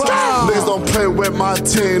 Niggas don't play with my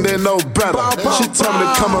team, they know better. She tell me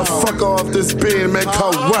to come and fuck off this bean, make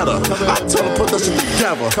her wetter. I tell her put that shit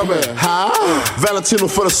together. Come here. Valentino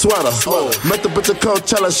for the sweater. Met the bitch at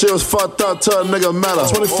Coachella, she was fucked up till a nigga met her.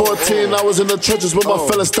 2014, I was in the trenches with my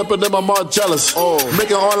fellas stepping in my mouth jealous.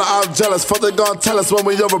 Making all the out jealous. Fuck they gon' tell us when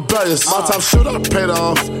we are rebellious. My time shooter, I paid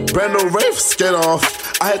off. Brand new Wraith, skate off.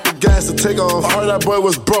 I hit the gas to take off. I heard that boy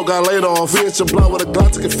was broke, got laid off. We hit your blood with a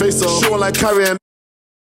Glock, took your face off. Shooting like Kyrie and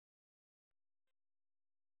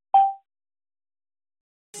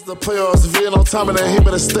the playoffs, if he ain't on time and then he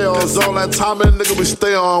better stay on. Cause all that time and nigga we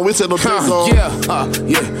stay on, we take no days off.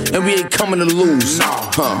 Yeah, and we ain't coming to lose.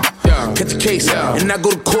 catch a case, and I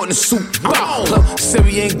go to court in a suit. Look, said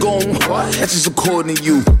we ain't going, that's just according to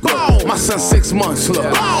you. Look, my son 6 months, look,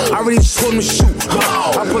 I already told him to shoot.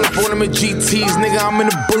 I pull up on him in GTs, nigga, I'm in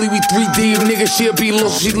a bully, we 3 deep, nigga, she'll be low,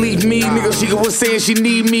 she leave me, nigga, she was saying she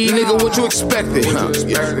need me, nigga, what you expected?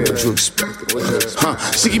 What you expected?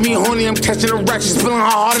 She give me horny, I'm catching a rack, she's feeling her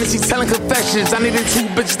heart and she telling confessions. I needed 2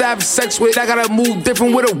 bitches to have sex with, I gotta move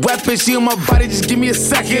different with a weapon, she on my body, just give me a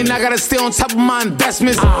second, I gotta stay on top of my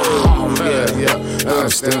investments. I gotta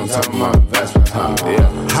stay on top of my investments.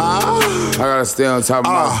 I gotta stay on top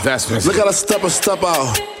of my investments. Look at her step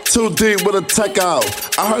out. Too deep with a tech out.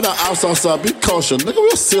 I heard that house outside, be cautious. Nigga,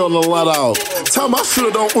 we'll see on the let out. Tell my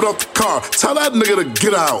shooter don't boot up the car. Tell that nigga to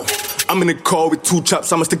get out. I'm in the car with 2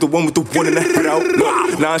 chops, I'ma stick the one with the one in the head out.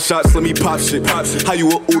 Look, 9 shots, let me pop shit. How you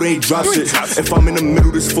a ooh, they ain't drop shit. If I'm in the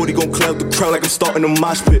middle, this 40 gon' cloud the crowd like I'm starting a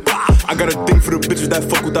mosh pit. I got a thing for the bitches that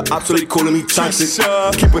fuck with the ops, so they calling me toxic.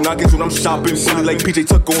 Keep a knockings when I'm shopping, silly like PJ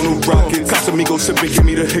Tucker on the rocket. Casamigos sipping, give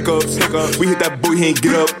me the hiccups. We hit that boy, he ain't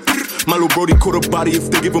get up. My little brody caught a body, if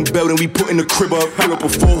they give him bail, then we put in the crib up. Pull up a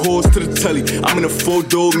 4 horse to the telly. I'm in a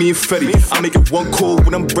 4-door, me and Fetty. I make it 1 call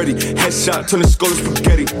when I'm ready. Headshot, turn the skull to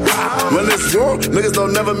spaghetti. When it's war, niggas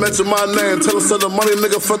don't never mention my name. Tell us the money,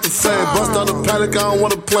 nigga, fuck the fame. Bust out the panic, I don't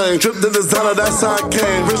want a plane. Dripped in designer, that's how I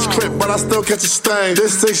came. Rich crip, but I still catch a stain.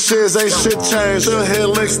 This 6 years ain't shit changed. Still hit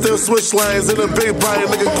links, still switch lanes. In a big body,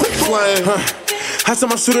 nigga, quit playing. I tell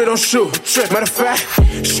my shooter don't shoot. Matter of fact,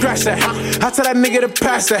 scratch that. I tell that nigga to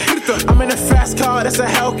pass that. I'm in a fast car, that's a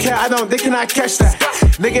Hellcat. They cannot catch that.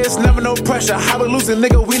 Nigga, it's never no pressure. How we losing,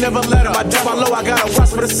 nigga, we never let up. I drop my low, I gotta watch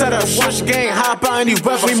for the setup. Watch game, hop out any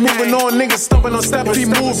weather. We moving on, niggas stomping on steps. If he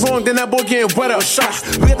move wrong, then that boy getting wet up.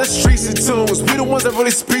 We got the streets in tunes. We the ones that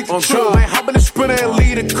really speak the truth. Man, hop in the sprinter and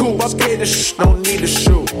lead the coupe. I'm scared to don't need to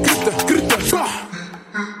shoot. Get the.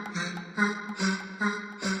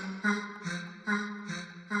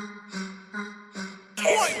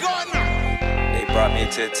 They brought me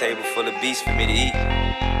to a table full of beasts for me to eat.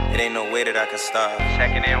 It ain't no way that I can starve.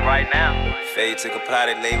 Checking in right now. Fade took a plot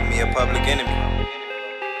and labeled me a public enemy.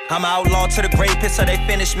 I'm an outlaw to the grave pit, so they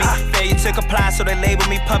finished me. Failure took a plot, so they labeled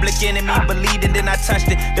me public enemy. Believed and then I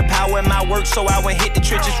touched it. The power in my work, so I went hit the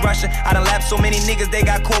trenches rushing. I done lapped so many niggas, they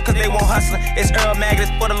got caught cause they won't hustling. It's Earl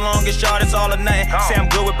Magnus for the longest yard, it's all or nothing. Say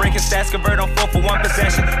I'm good with breaking stats, convert on 4 for 1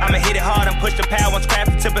 possession. I'ma hit it hard and push the power once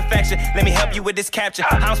crafted to perfection. Let me help you with this capture.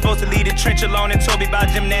 I'm supposed to lead the trench alone and told me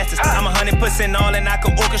about gymnastics. I'm 100% all and I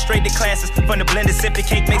can orchestrate the classes. From the blended sipping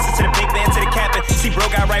cake mixer to the big band to the captain. See bro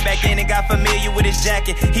got right back in and got familiar with his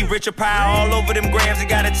jacket. He rich or power all over them grams and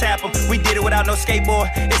gotta tap them. We did it without no skateboard.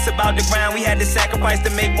 It's about the grind, we had to sacrifice to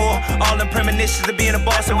make more. All them premonitions of being a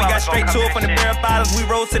boss and we got straight to it. From the barrel bottles, we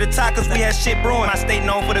rose to the top cause we had shit brewing. My state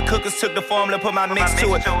known for the cookers, took the formula, put my mix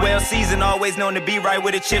to it. Well seasoned, always known to be right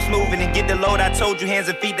with the chips moving and get the load. I told you hands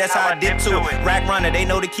and feet, that's how I dip to it. Rack runner, they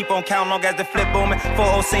know to keep on counting long as the flip booming.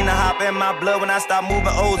 4-0 seen the hop in my blood when I stopped moving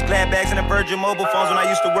O's. Glad bags and the Virgin mobile phones when I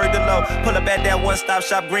used to work the low. Pull up at that one-stop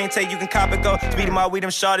shop, green tape, you can cop and go. Speed them all, we them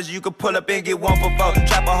shorties, you can pull up and get 1 for 4.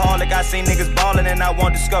 Trapaholic, I seen niggas ballin' and I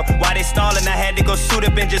want to score. Why they stallin'? I had to go suit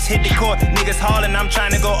up and just hit the court. Niggas haulin', I'm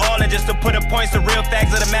trying to go all in just to put up points. The real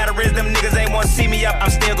facts of the matter is them niggas ain't wanna see me up. I'm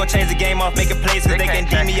still gon' change the game off, making plays cause they can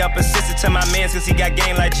D me up. Assisted to my mans cause he got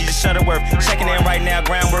game like Jesus Shutterworth. Checking in right now,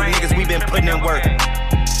 groundwork niggas, we been putting in work.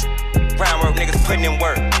 Groundwork niggas putting in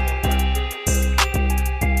work.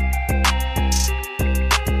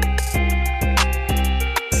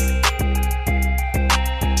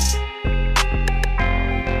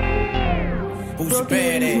 Who's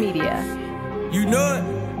bad at? Media. You know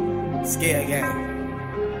it? Scare gang.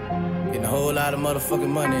 Getting a whole lot of motherfucking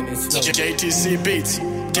money in this snow. JTC Beats.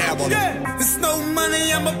 Yeah, there's no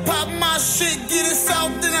money, I'ma pop my shit. Get it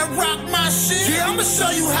south, then I rock my shit. Yeah, I'ma show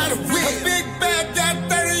you how to whip. A big bag, got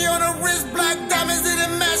 30 on the wrist, black diamonds, it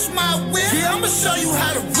match my whip. Yeah, I'ma show you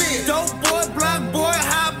how to whip. Dope boy, black boy,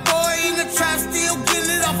 hot boy, in the trap, still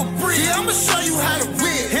getting it off a brick. Yeah, I'ma show you how to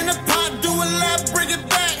whip. In the pot, do a lap, bring it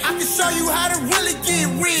back. I can show you how to really get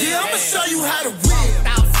real. Yeah, I'ma show you how to whip.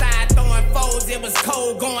 Outside throwing foes, it was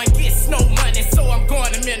cold, going get snow money, so I'm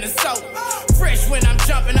going to Minnesota. Fresh when I'm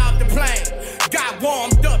jumping off the plane. Got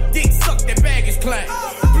warmed up, dick sucked, that baggage claim.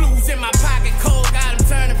 Blues in my pocket, cold, got him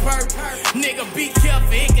turning purple. Nigga, be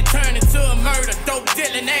careful, it can turn into a murder. Dope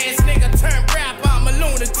dealing ass nigga, turn rap, I'm a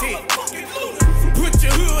lunatic. Put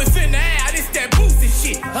your hoods in the air, this that boosted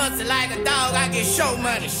shit. Hustle like a dog, I get show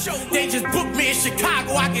money. They just booked me in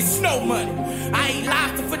Chicago, I get snow money. I eat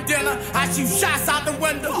lobster for dinner, I shoot shots out the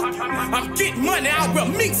window. I'm getting money, I wear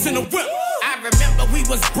minks in the whip. I remember we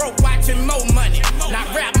was broke watching Mo Money. Now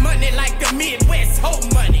rap money like the Midwest hoe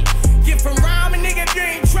money. Get from round me, nigga, if you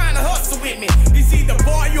ain't trying to hustle with me. It's either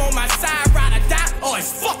boy, you on my side, ride or die, or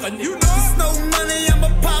it's fuck a nigga. You know it's no money, I'ma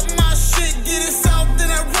pop my shit. Get it south, then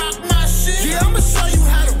I rock my shit. Yeah, I'ma show you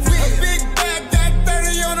how to whip. A big bag, got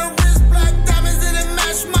 30 on the wrist, black diamonds, and it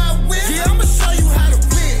match my whip. Yeah, I'ma show you how to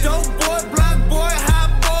whip. Dope boy, black boy, hot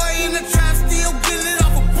boy, in the trap, still getting it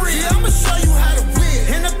off a brick. Yeah, I'ma show you how to whip.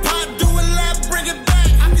 In the pot, do a lap, bring it back.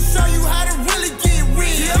 I can show you how to really get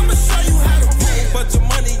rich. Yeah, I'ma show you how to whip. Bunch of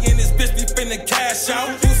money in this bitch, we finna cash out.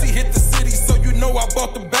 Uzi hit the city, so you know I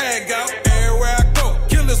bought the bag out. Everywhere I go,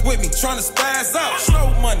 killers with me, tryna spaz out.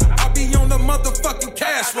 Slow money, I be on the motherfucking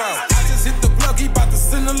cash route. I just hit the plug, he bout to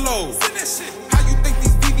send a load. How you think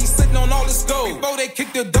these BBs sitting on all this gold? Before they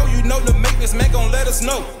kick the door, you know the maintenance man gon' let us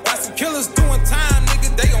know. Got some killers doing time,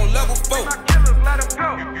 nigga, they on level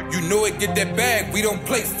 4. You know it, get that bag, we don't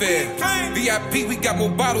play fair. VIP, we got more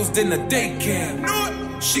bottles than a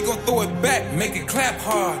daycare. She gon' throw it back, make it clap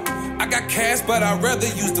hard. I got cash, but I'd rather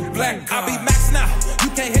use the black card. I be maxing out. You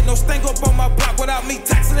can't hit no stank up on my block without me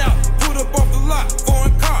taxing out. Put up off the lot,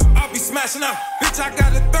 foreign car, I'll be smashing out. Bitch, I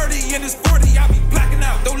got a 30 and it's 40, I'll be blacking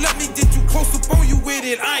out. Don't let me get too close up on you with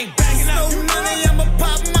it, I ain't banging out. No money, I'ma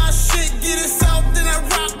pop my shit. Get it south, then I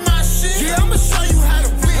rock my shit. Yeah, I'ma show you how to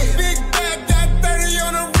whip. A big bag, got 30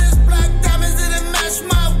 on the wrist, black diamonds, and it match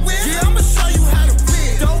my whip. Yeah, I'ma show you how to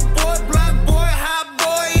whip. Dope boy, black boy, hot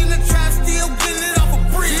boy, in the trap, still getting it off a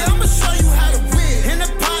brick. Yeah, I'ma show you how to whip. In the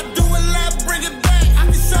pot, do a lap, bring it back. I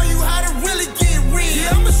can show you how to really get rich.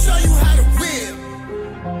 Yeah, I'ma show you how to whip.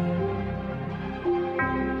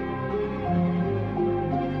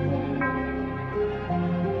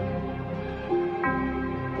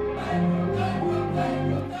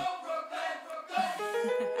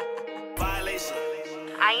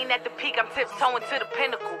 I ain't at the peak, I'm tiptoeing to the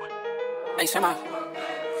pinnacle. Hey, Shema.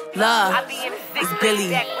 Love, it's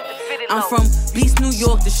Billy. I'm from Beast, New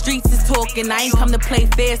York, the streets is talking. I ain't come to play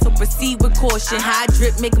fair, so proceed with caution. High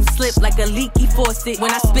drip, make them slip like a leaky faucet.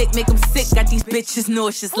 When I spit, make them sick, got these bitches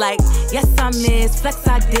nauseous. Like, yes, I miss, flex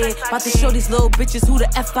I did. About to show these little bitches who the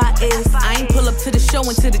F I is. I ain't pull up to the show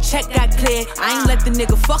until the check got cleared. I ain't let the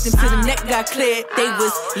nigga fuck until the neck got cleared. They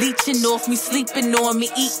was leeching off me, sleeping on me,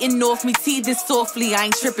 eating off me, teething softly. I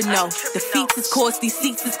ain't tripping, no. The feet is costly,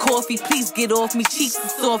 seats is coffee. Please get off me, cheeks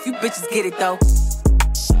is soft. You bitches get it, though.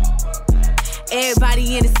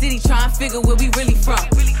 Everybody in the city tryna figure where we really from.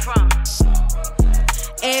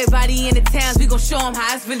 Everybody in the towns, we gon' show them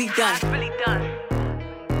how it's really done.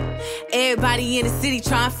 Everybody in the city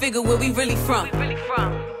tryna figure where we really from.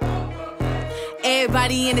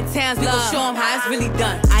 Everybody in the towns, we gon' show them how it's really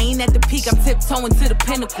done. I ain't at the peak, I'm tiptoeing to the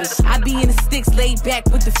pinnacle. I be in the sticks, laid back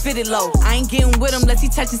with the fitted low. I ain't getting with him unless he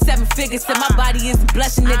touching 7 figures. Said my body is a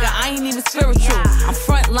blessing, nigga, I ain't even spiritual. I'm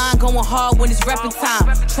front line, going hard when it's reppin' time.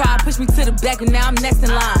 Try to push me to the back, and now I'm next in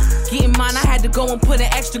line. Getting mine, I had to go and put an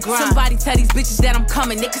extra grind. Somebody tell these bitches that I'm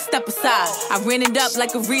coming, they can step aside. I ran it up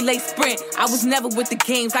like a relay sprint. I was never with the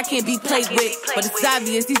games, I can't be played with. But it's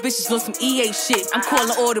obvious, these bitches on some EA shit. I'm calling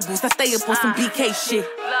audibles, I stay up on some BK shit.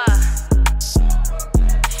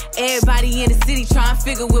 Everybody in the city tryna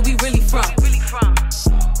figure where we really from.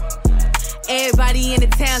 Everybody in the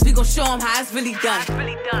towns, we gon' show them how it's really done.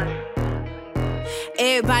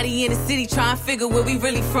 Everybody in the city tryna figure where we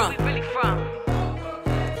really from.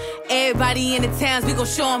 Everybody in the towns, we gon'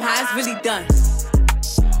 show them how it's really done.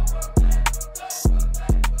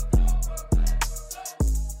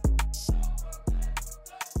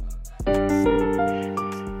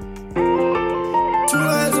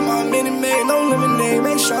 No lemonade,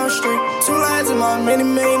 make sure I'm straight. 2 lines in my mini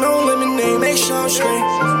made, no lemonade, make sure I'm straight.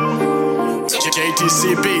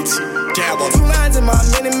 JTC Beats, Dabble. 2 lines in my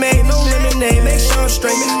mini made, no lemonade, make sure I'm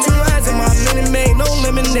straight. 2 lines in my mini made, no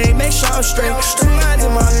lemonade, make sure I'm straight. 2 lines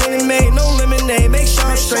in my mini made, no lemonade, make sure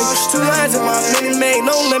I'm straight. 2 lines in my mini made,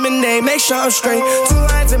 no lemonade, make sure I'm straight. 2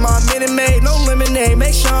 lines in my mini made, no lemonade,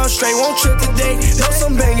 make sure I'm straight. Won't trip today, know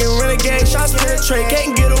some banging renegade, shots penetrate,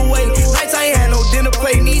 can't get away. Nights I ain't had no dinner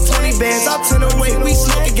plate, need 20 bands, I'll 10 away. We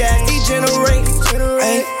smoking gas, degenerate.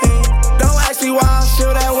 Ay, don't ask me why I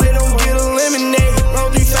feel that way, don't get eliminated. Roll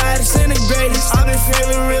 3-5 disintegrated. I've been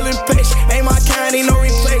feeling real impatient. Ain't my kind, ain't no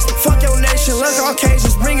replacement. Fuck your nation, look on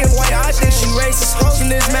cases. Bring it white, I think she racist. Hoes in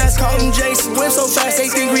this mask, call them Jason. Whip so fast, they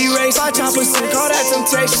think we race. 5 choppers, call that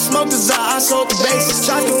temptation. Smoke the Zot, I sold the basics.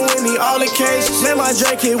 Shots gon' win me all occasions. Let my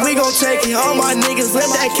Drake hit, we gon' take it. All my niggas, let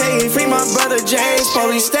that K hit. Free my brother James.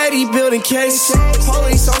 Police steady building cases.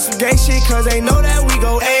 Police on some gay shit, cause they know that we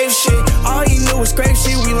go ape shit. All he knew was scrape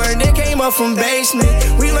shit. We learned it came up from basement.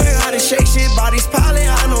 We learned how to shake shit. Bodies piling,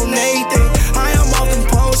 I know Nathan. I am off them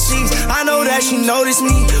pole sheets. I know that she noticed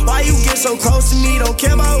me. Why you get so close to me, don't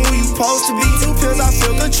care about who you supposed to be. 2 pills, I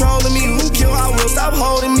feel controlling me. Who kill, I will stop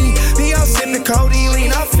holding me. Me, I'm sipping codeine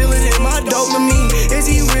lean, I feel it in my dopamine. Is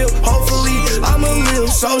he real? Hopefully, I'm a little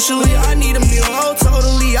socially. I need a meal, oh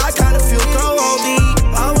totally. I kinda feel cold.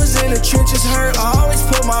 I was in the trenches, hurt. I always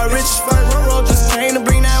put my riches first. Roll just came to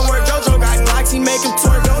bring that work. JoJo got Glocks, he make him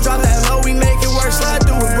twerk. Don't drop that low, we make it work. Slide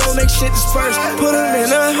through it, bro, make shit disperse. Put him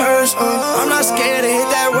in a hearse. I'm not scared to hit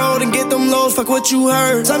that road and get them lows. Fuck what you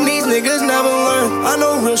heard. Some of these niggas never learn. I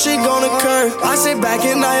know real shit gon' occur. I sit back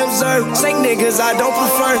and I observe. Snake niggas I don't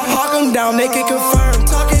prefer. Hawk them down, make it confirm.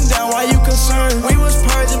 Talking down, why you concerned? We was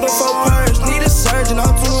purging before purge. Need a surgeon,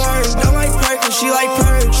 I'm too hurt. Don't like Perkins, she like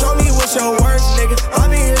purge. Show me what's your worth, nigga.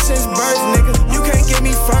 I've been here since birth, nigga. You can't get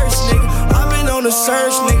me first, nigga. I've been on the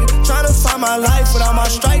search, nigga. Tryna find my life without my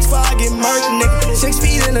strikes before I get murdered, nigga. 6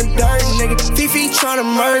 feet in the dirt, nigga. Fifi tryna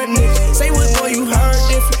murder, nigga. Say what, boy, you heard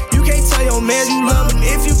different. You can't tell your man you love him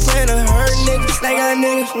if you plan to hurt niggas. They got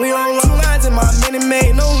niggas, we don't love. 2 lines in my Minute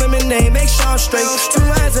Maid, no lemonade, make sure I'm straight. 2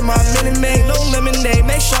 lines in my Minute Maid, no lemonade,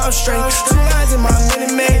 make sure I'm straight. 2 lines in my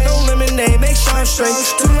Minute Maid, no lemonade, make sure I'm straight.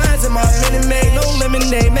 2 lines in my Minute Maid, no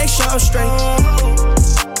lemonade, make sure I'm straight.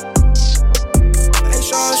 Make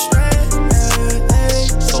sure I'm straight.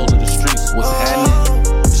 Soul of the streets, what's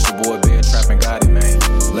happening? It's your boy Bear Trappin' Gotti, man.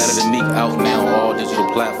 Letter to Meek out now on all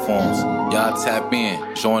digital platforms. Y'all tap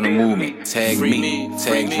in, join the movement. Tag me,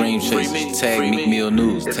 tag Dream Chasers, tag Meek Mill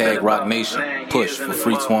News, tag Rock Nation. Push for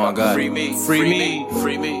Free Twan Gotti. Free me, free me,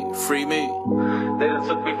 free me, free me. They done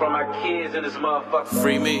took me from my kids in this motherfucker.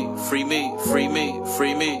 Free me, free me, free me,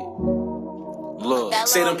 free me. Look,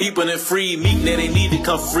 say them people that free Meek, now they need to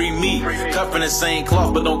come free me. Cut from the same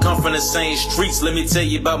cloth, but don't come from the same streets. Let me tell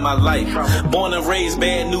you about my life. Born and raised,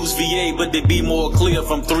 bad news VA, but they be more clear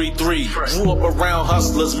from 3-3. Grew up around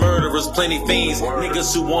hustlers, murderers, plenty fiends.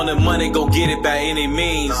 Niggas who wanted money, go get it by any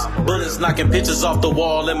means. Bullets knocking pictures off the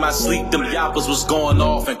wall in my sleep. Them yappers was going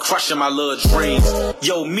off and crushing my little dreams.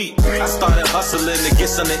 Yo, Meek, I started hustling to get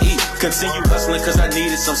something to eat. Continue hustling cause I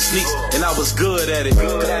needed some sneaks, and I was good at it.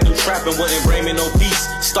 Cause I knew trapping wouldn't bring me no peace.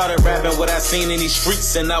 Started rapping what I seen in these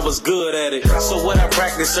streets, and I was good at it. So what I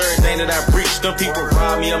practiced, everything that I preached. Them people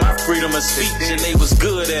robbed me of my freedom of speech, and they was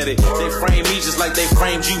good at it. They framed me just like they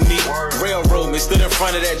framed you, Meek. Railroad me, stood in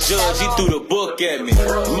front of that judge, he threw the book at me.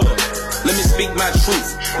 Look, let me speak my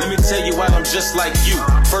truth. Let me tell you why I'm just like you.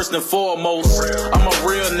 First and foremost, I'm a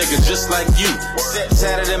real nigga just like you. Set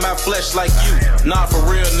tatted in my flesh like you. Nah, for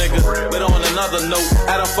real, nigga. But on another note,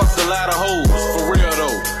 I done fucked a lot of hoes. For real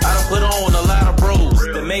though, I done put on a lot of bros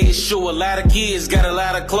that made sure a lot of kids got a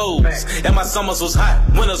lot of clothes. And my summers was hot,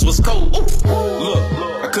 winters was cold. Look,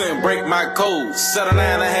 I couldn't break my code. Settle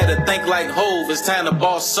down, I had to think like Hove. It's time to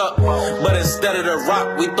boss up. But instead of the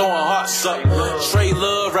rock, we throwing hearts up. Trey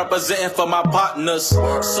Love representing for my partners.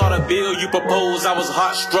 Saw the bill you proposed, I was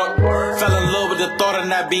heartstruck. Fell in love with the thought of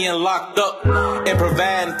not being locked up. And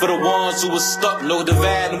providing for the ones who was stuck. No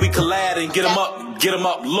dividing, we collide and get them up. Get him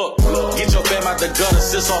up, look. Get your fam out the gutter,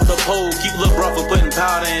 sits off the pole. Keep Lil' Bro from putting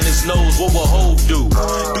powder in his nose. What will Hov do?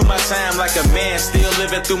 Do my time like a man, still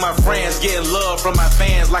living through my friends. Getting love from my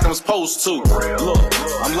fans like I'm supposed to. Look,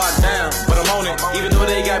 I'm locked down, but I'm on it. Even though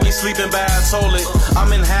they got me sleeping by a toilet.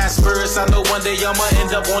 I'm in high spirits, I know one day I'ma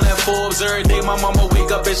end up on that Forbes. Every day my mama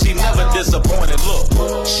wake up and she never disappointed.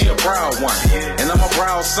 Look, she a proud one, and I'm a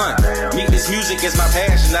proud son. Meek, this music is my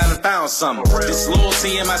passion, I done found something. This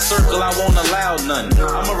loyalty in my circle, I won't allow none.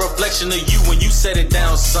 I'm a reflection of you when you set it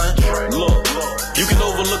down, son. Look, you can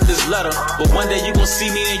overlook this letter, but one day you gon'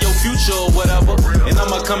 see me in your future or whatever. And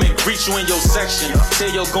I'ma come and greet you in your section.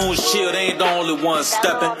 Tell your goons chill, they ain't the only ones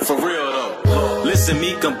stepping. For real though. Listen,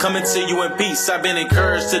 Meek, I'm coming to you in peace. I've been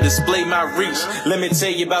encouraged to display my reach. Let me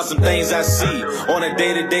tell you about some things I see on a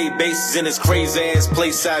day-to-day basis in this crazy ass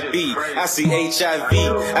place I be. I see HIV,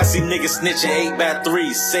 I see niggas snitching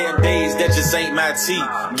 8x3, saying days that just ain't my tea.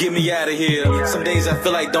 Get me out of here. Some days I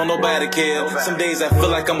feel like don't nobody care. Some days I feel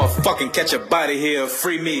like I'ma fucking catch a body here.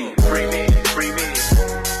 Free me, free me, free me.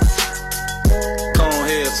 Come on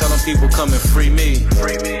here, tell them people come and free me.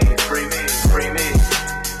 Free me, free me, free me.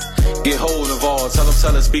 Get hold of all, tell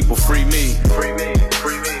us people free me. Free me,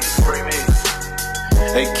 free me, free me.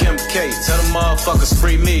 Hey Kim K, tell them motherfuckers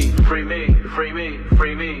free me. Free me, free me,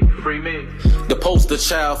 free me, free me. The poster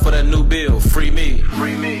child for that new bill, free me.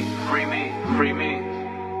 Free me, free me, free me.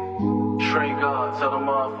 Trey God, tell them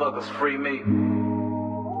motherfuckers free me.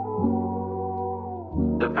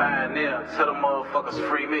 The pioneer, tell them motherfuckers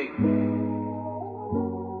free me.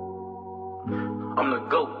 I'm the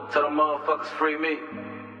GOAT, tell them motherfuckers free me.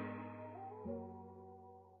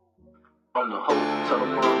 I'm the hoe, tell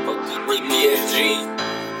them motherfuckers free me. ESG.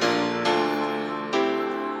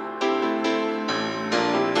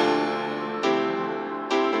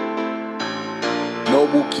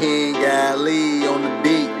 Ali on the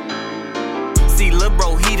beat. See, lil'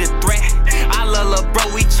 bro, he the threat. I love lil' bro,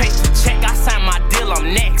 we chase the check. I sign my deal,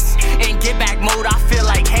 I'm next. In get back mode, I feel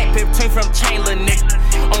like hat 15 from Chandler, nigga.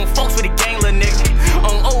 On folks with the gang, lil' nigga.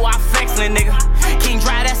 On I flex, lil' nigga. King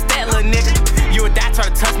drive that stat, lil' nigga. You would die, try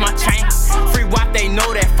to touch my chain. Free WAP, they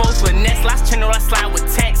know that folks with next. Last channel, I slide with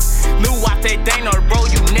text. New WAP, they know the bro,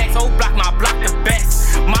 you next. Old block, my block the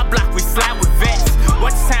best. My block, we slide with vets.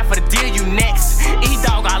 What's the time for the deal, you next?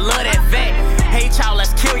 E-Dog, I love that vet. Hey, y'all,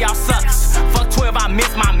 let's kill y'all suckers. Fuck 12, I miss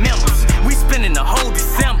my members. We spending the whole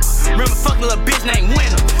December. Remember, fuck little bitch named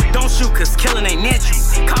Winner. Don't shoot, cause killing ain't at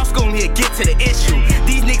you. Call school me to get to the issue.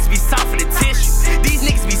 These niggas be soft for the tissue. These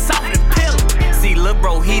niggas be soft for the pill. See, lil'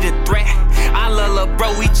 bro, he the threat. I love lil'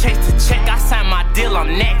 bro, we chase the check. I sign my deal,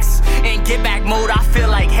 I'm next. In get back mode, I feel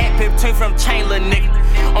like hat 15 from Chandler, nigga.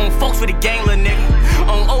 On folks with the gang, lil' nigga.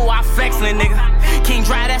 On I flex, lil' nigga. King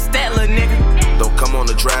drive that stat, lil' nigga. Don't come on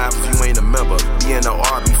the drive if you ain't a member. Be in the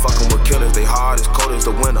RB fucking with killers. They hard as cold as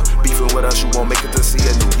the winter. Beefing with us, you won't make it to see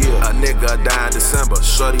a new year. A nigga died in December.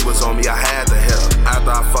 Shorty was on me, I had to hit her. After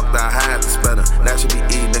I fucked, I had to spend her. Now she be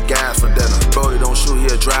eating the gas for dinner. Brody don't shoot,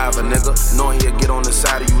 he'll drive a nigga. Knowing he'll get on the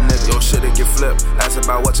side of you nigga. Your shit'll get flipped. Ask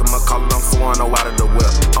about what I'ma call it, I'm foreign or out of the whip.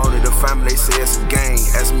 Only the family, they say it's a gang.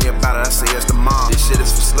 Ask me about it, I say it's the mom. This shit is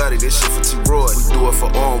for Slutty, this shit for T-Roy. We do it for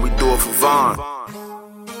On, we do it for Vaughn.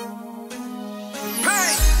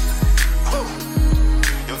 Hey!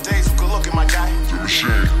 Yo, Dave's a good looking, my guy.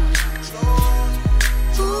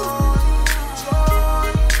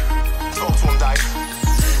 Talk to him, Dice.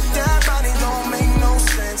 That body don't make no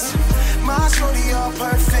sense. My shorty all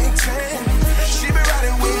perfect 10. She been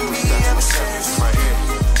riding with me ever since. Right here.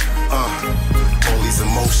 All these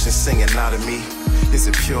emotions singing out of me. Is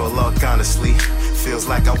it pure luck, honestly? Feels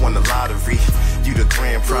like I won the lottery. You the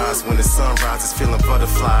grand prize when the sun rises, feeling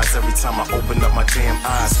butterflies every time I open up my damn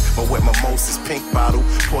eyes. My wet mimosas, pink bottle,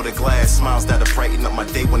 pour the glass, smiles that'll brighten up my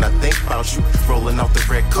day when I think about you. Rolling out the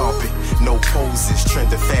red carpet, no poses,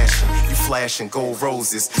 trend of fashion. You flashing gold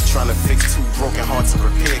roses, trying to fix two broken hearts and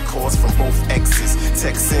repair cords from both exes.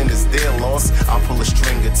 Texting is their loss, I'll pull a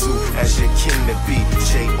string or two as your king to be.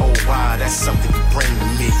 J-O-Y, that's something you bring to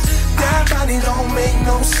me. That body don't make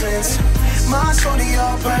no sense. My shorty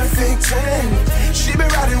all perfect 10. She been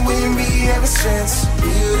riding with me ever since.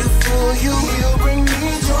 Beautiful, you bring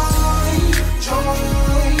me joy, joy,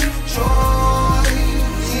 joy.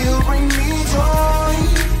 You bring me joy,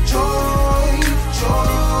 joy,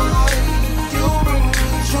 joy. You bring me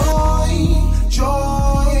joy,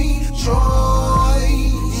 joy, joy.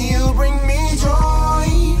 You bring me joy,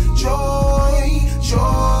 joy,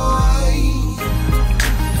 joy.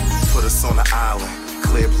 Put us on the island.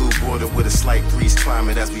 Clear blue border with a slight breeze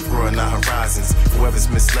climbing as we broaden our horizons. Whoever's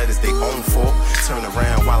misled is their own fault. Turn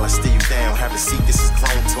around while I steer you down. Have a seat, this is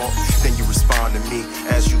grown talk. Then you respond to me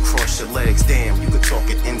as you cross your legs. Damn, you could talk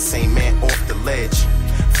an insane man off the ledge.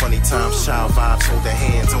 Funny times, child vibes, hold their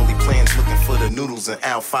hands. Only plans looking for the noodles in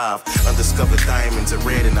Al 5. Undiscovered diamonds are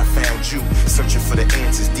red and I found you. Searching for the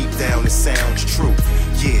answers deep down, it sounds true.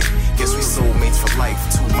 Yeah, guess we soulmates for life.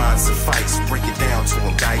 Two minds suffice. Break it down to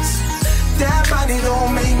them, Dice. That body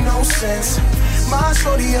don't make no sense. My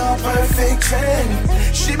shorty all perfect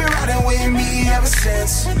 10. She been riding with me ever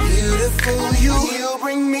since. Beautiful, you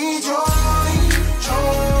bring me joy,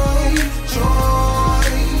 joy, joy.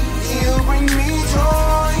 You bring me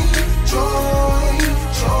joy, joy,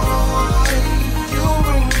 joy. You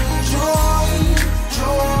bring me joy,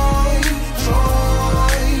 joy,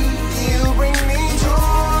 joy. You bring me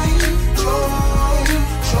joy, joy,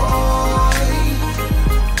 joy.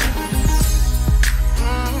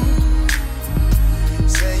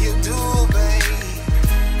 Say you do, babe.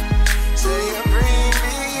 Say you bring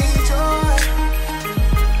me joy.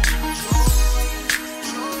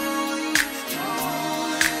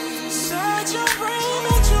 Said you bring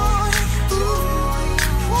me joy.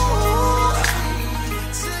 Ooh.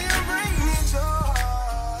 Say you bring me joy.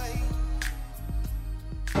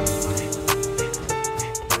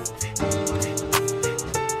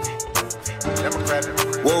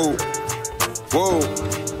 Whoa, whoa,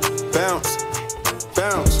 bounce,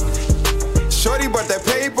 bounce. Shorty bought that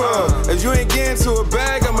paper. If you ain't getting to a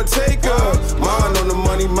bag, I'ma take her. Mine on the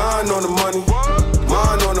money, mine on the money.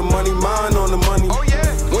 Mine on the money, mine on the money.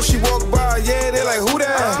 When she walk by, yeah, they like, who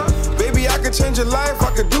that? Baby, I could change your life,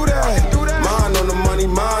 I could do that. Mine on the money,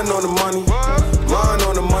 mine on the money. Mine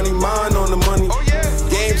on the money, mine on the money.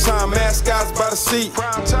 Game time, mascots by the seat.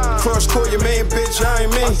 Crush court, your main bitch, I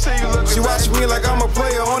ain't me. She watching me like I'm a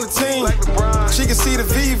player on the team. She can see the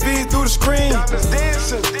VV through the screen.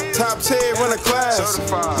 top 10, run a class.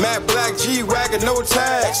 Matt Black, G-Wagon, no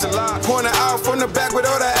tags. Pointing out from the back with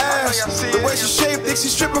all that ass. The way she shaped, think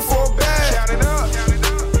she stripping for a bag.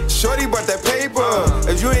 Shorty bought that paper.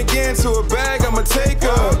 If you ain't getting to a bag, I'ma take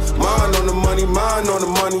her. Mine on the money, mine on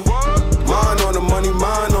the money. Mine on the money,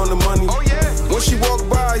 mine on the money. When she walk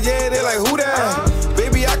by, yeah, they like, who that?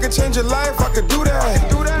 Baby, I could change your life, I could do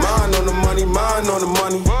that. Mine on the money, mine on the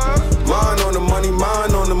money. Mine on the money,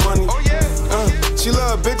 mine on the money. She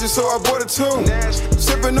love bitches, so I bought her two.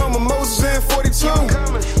 Sipping on mimosas in 42.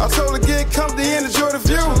 I told her get comfy and enjoy the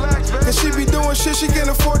view. Cause she be doing shit she can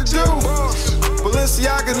afford to do.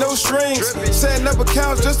 Balenciaga, no strings. Setting up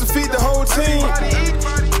accounts just to feed the whole team.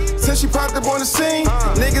 Since she popped up on the scene,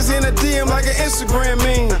 niggas in a DM like an Instagram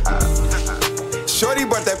meme. Shorty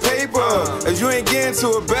bought that paper. If you ain't getting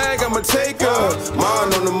to a bag, I'ma take her.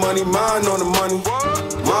 Mine on the money, mine on the money.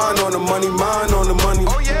 Mine on the money, mine on the money.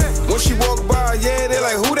 When she walk by, yeah, they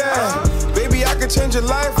like, who that? Baby, I could change your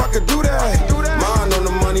life, I could do that. Mine on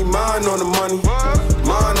the money, mine on the money.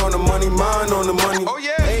 Mine on the money, mine on the money.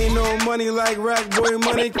 Ain't no money like rag boy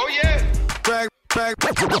money.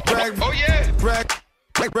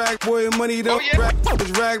 Rag boy money don't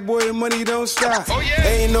cause rag boy money don't stop.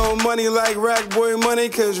 Ain't no money like rag boy money,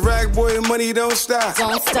 cause rag boy money don't stop.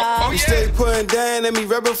 Don't stop. We stay putting down and me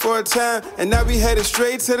reppin' for a time, and now we headed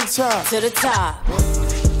straight to the top. To the top.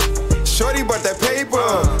 Shorty bought that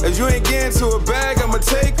paper. If you ain't getting to a bag, I'ma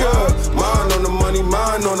take her. Mine on the money,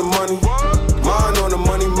 mine on the money. Mine on the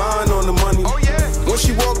money, mine on the money. When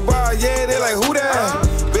she walk by, yeah, they like, who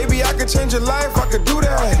that? Baby, I could change your life, I could do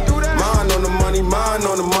that. Mine on the money, mine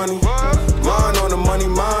on the money. Mine on the money,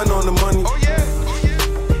 mine on the money.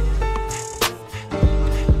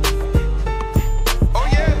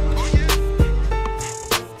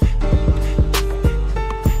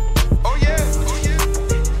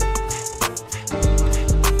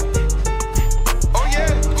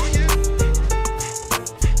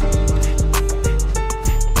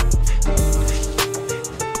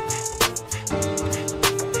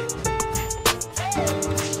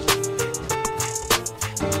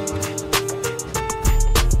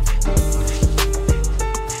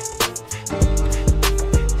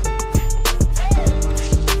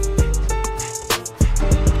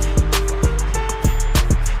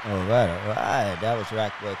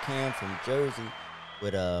 Rackboy Cam from Jersey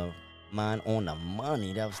with Mine on the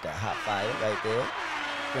Money. That was that hot fire right there.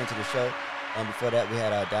 Friend to the show. Before that, we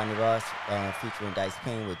had Donnie Ross featuring Dice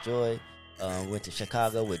Payne with Joy. Went to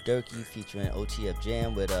Chicago with Durkee featuring OTF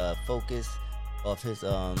Jam with Focus off his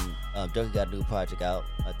Durkee got a new project out.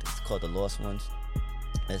 I think it's called The Lost Ones.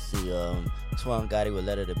 Let's see, Twan Gotti with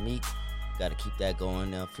Letter to Meek. Got to keep that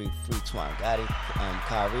going. Free Twan Gotti.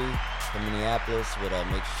 Kyrie from Minneapolis with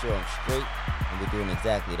Make Sure I'm Straight. And we're doing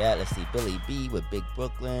exactly that. Let's see, Billy B with Big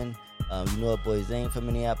Brooklyn. You know what, Boy Zane from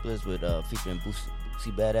Minneapolis with featuring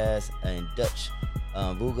Boosie Badass and Dutch.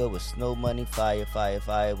 Ruga with Snow Money. Fire.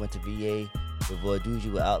 Went to VA with Boy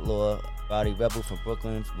Doogie with Outlaw. Roddy Rebel from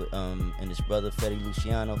Brooklyn with, and his brother Fetty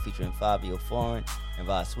Luciano featuring Fabio Foreign and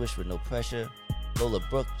Rod Swish with No Pressure. Lola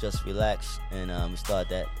Brooke, Just Relax, and we started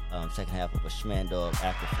that second half of a Schmandog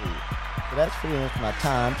After Food. So that's pretty much my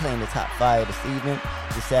time playing the top fire this evening,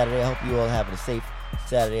 this Saturday. I hope you all having a safe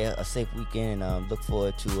Saturday, a safe weekend, and look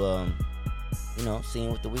forward to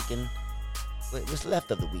seeing what the weekend, what's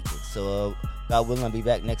left of the weekend. So God willing, I'll be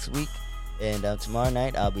back next week, and tomorrow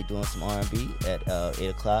night I'll be doing some R&B at 8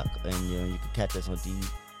 o'clock, and you can catch us on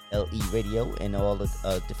DLE Radio and all the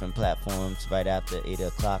different platforms right after 8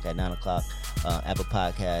 o'clock, at 9 o'clock, Apple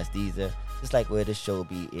Podcasts, Deezer, just like where this show will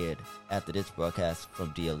be aired after this broadcast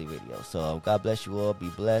from DLE Radio. So God bless you all. Be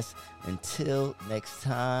blessed. Until next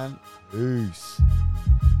time, peace.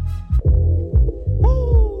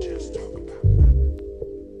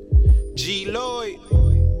 G Lloyd,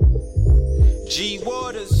 G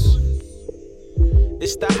Waters,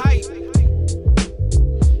 it's the hype.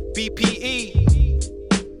 BPE,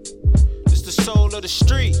 it's the soul of the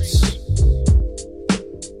streets.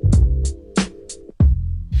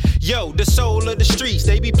 Yo, the soul of the streets,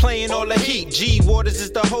 they be playing all the heat. G Waters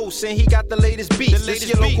is the host and he got the latest beats. This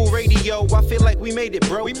your local radio, I feel like we made it,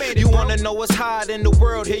 bro. You wanna know what's hot in the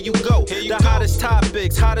world, here you go. The hottest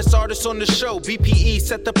topics, hottest artists on the show. BPE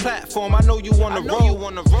set the platform, I know you wanna roll.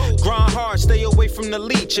 Grind hard, stay away from the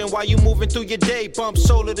leech. And while you moving through your day, bump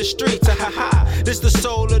soul of the streets. This the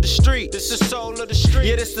soul of the street. This the soul of the street.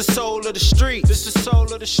 Yeah, this the soul of the street. This the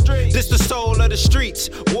soul of the street. This the soul of the streets.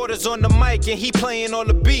 Waters on the mic and he playing all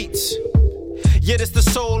the beats. Yeah, this the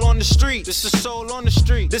soul on the street. This the soul on the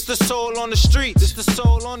street. This the soul on the street. This the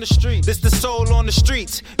soul on the street. This the soul on the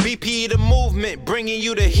streets. BP the movement, bringing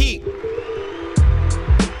you the heat.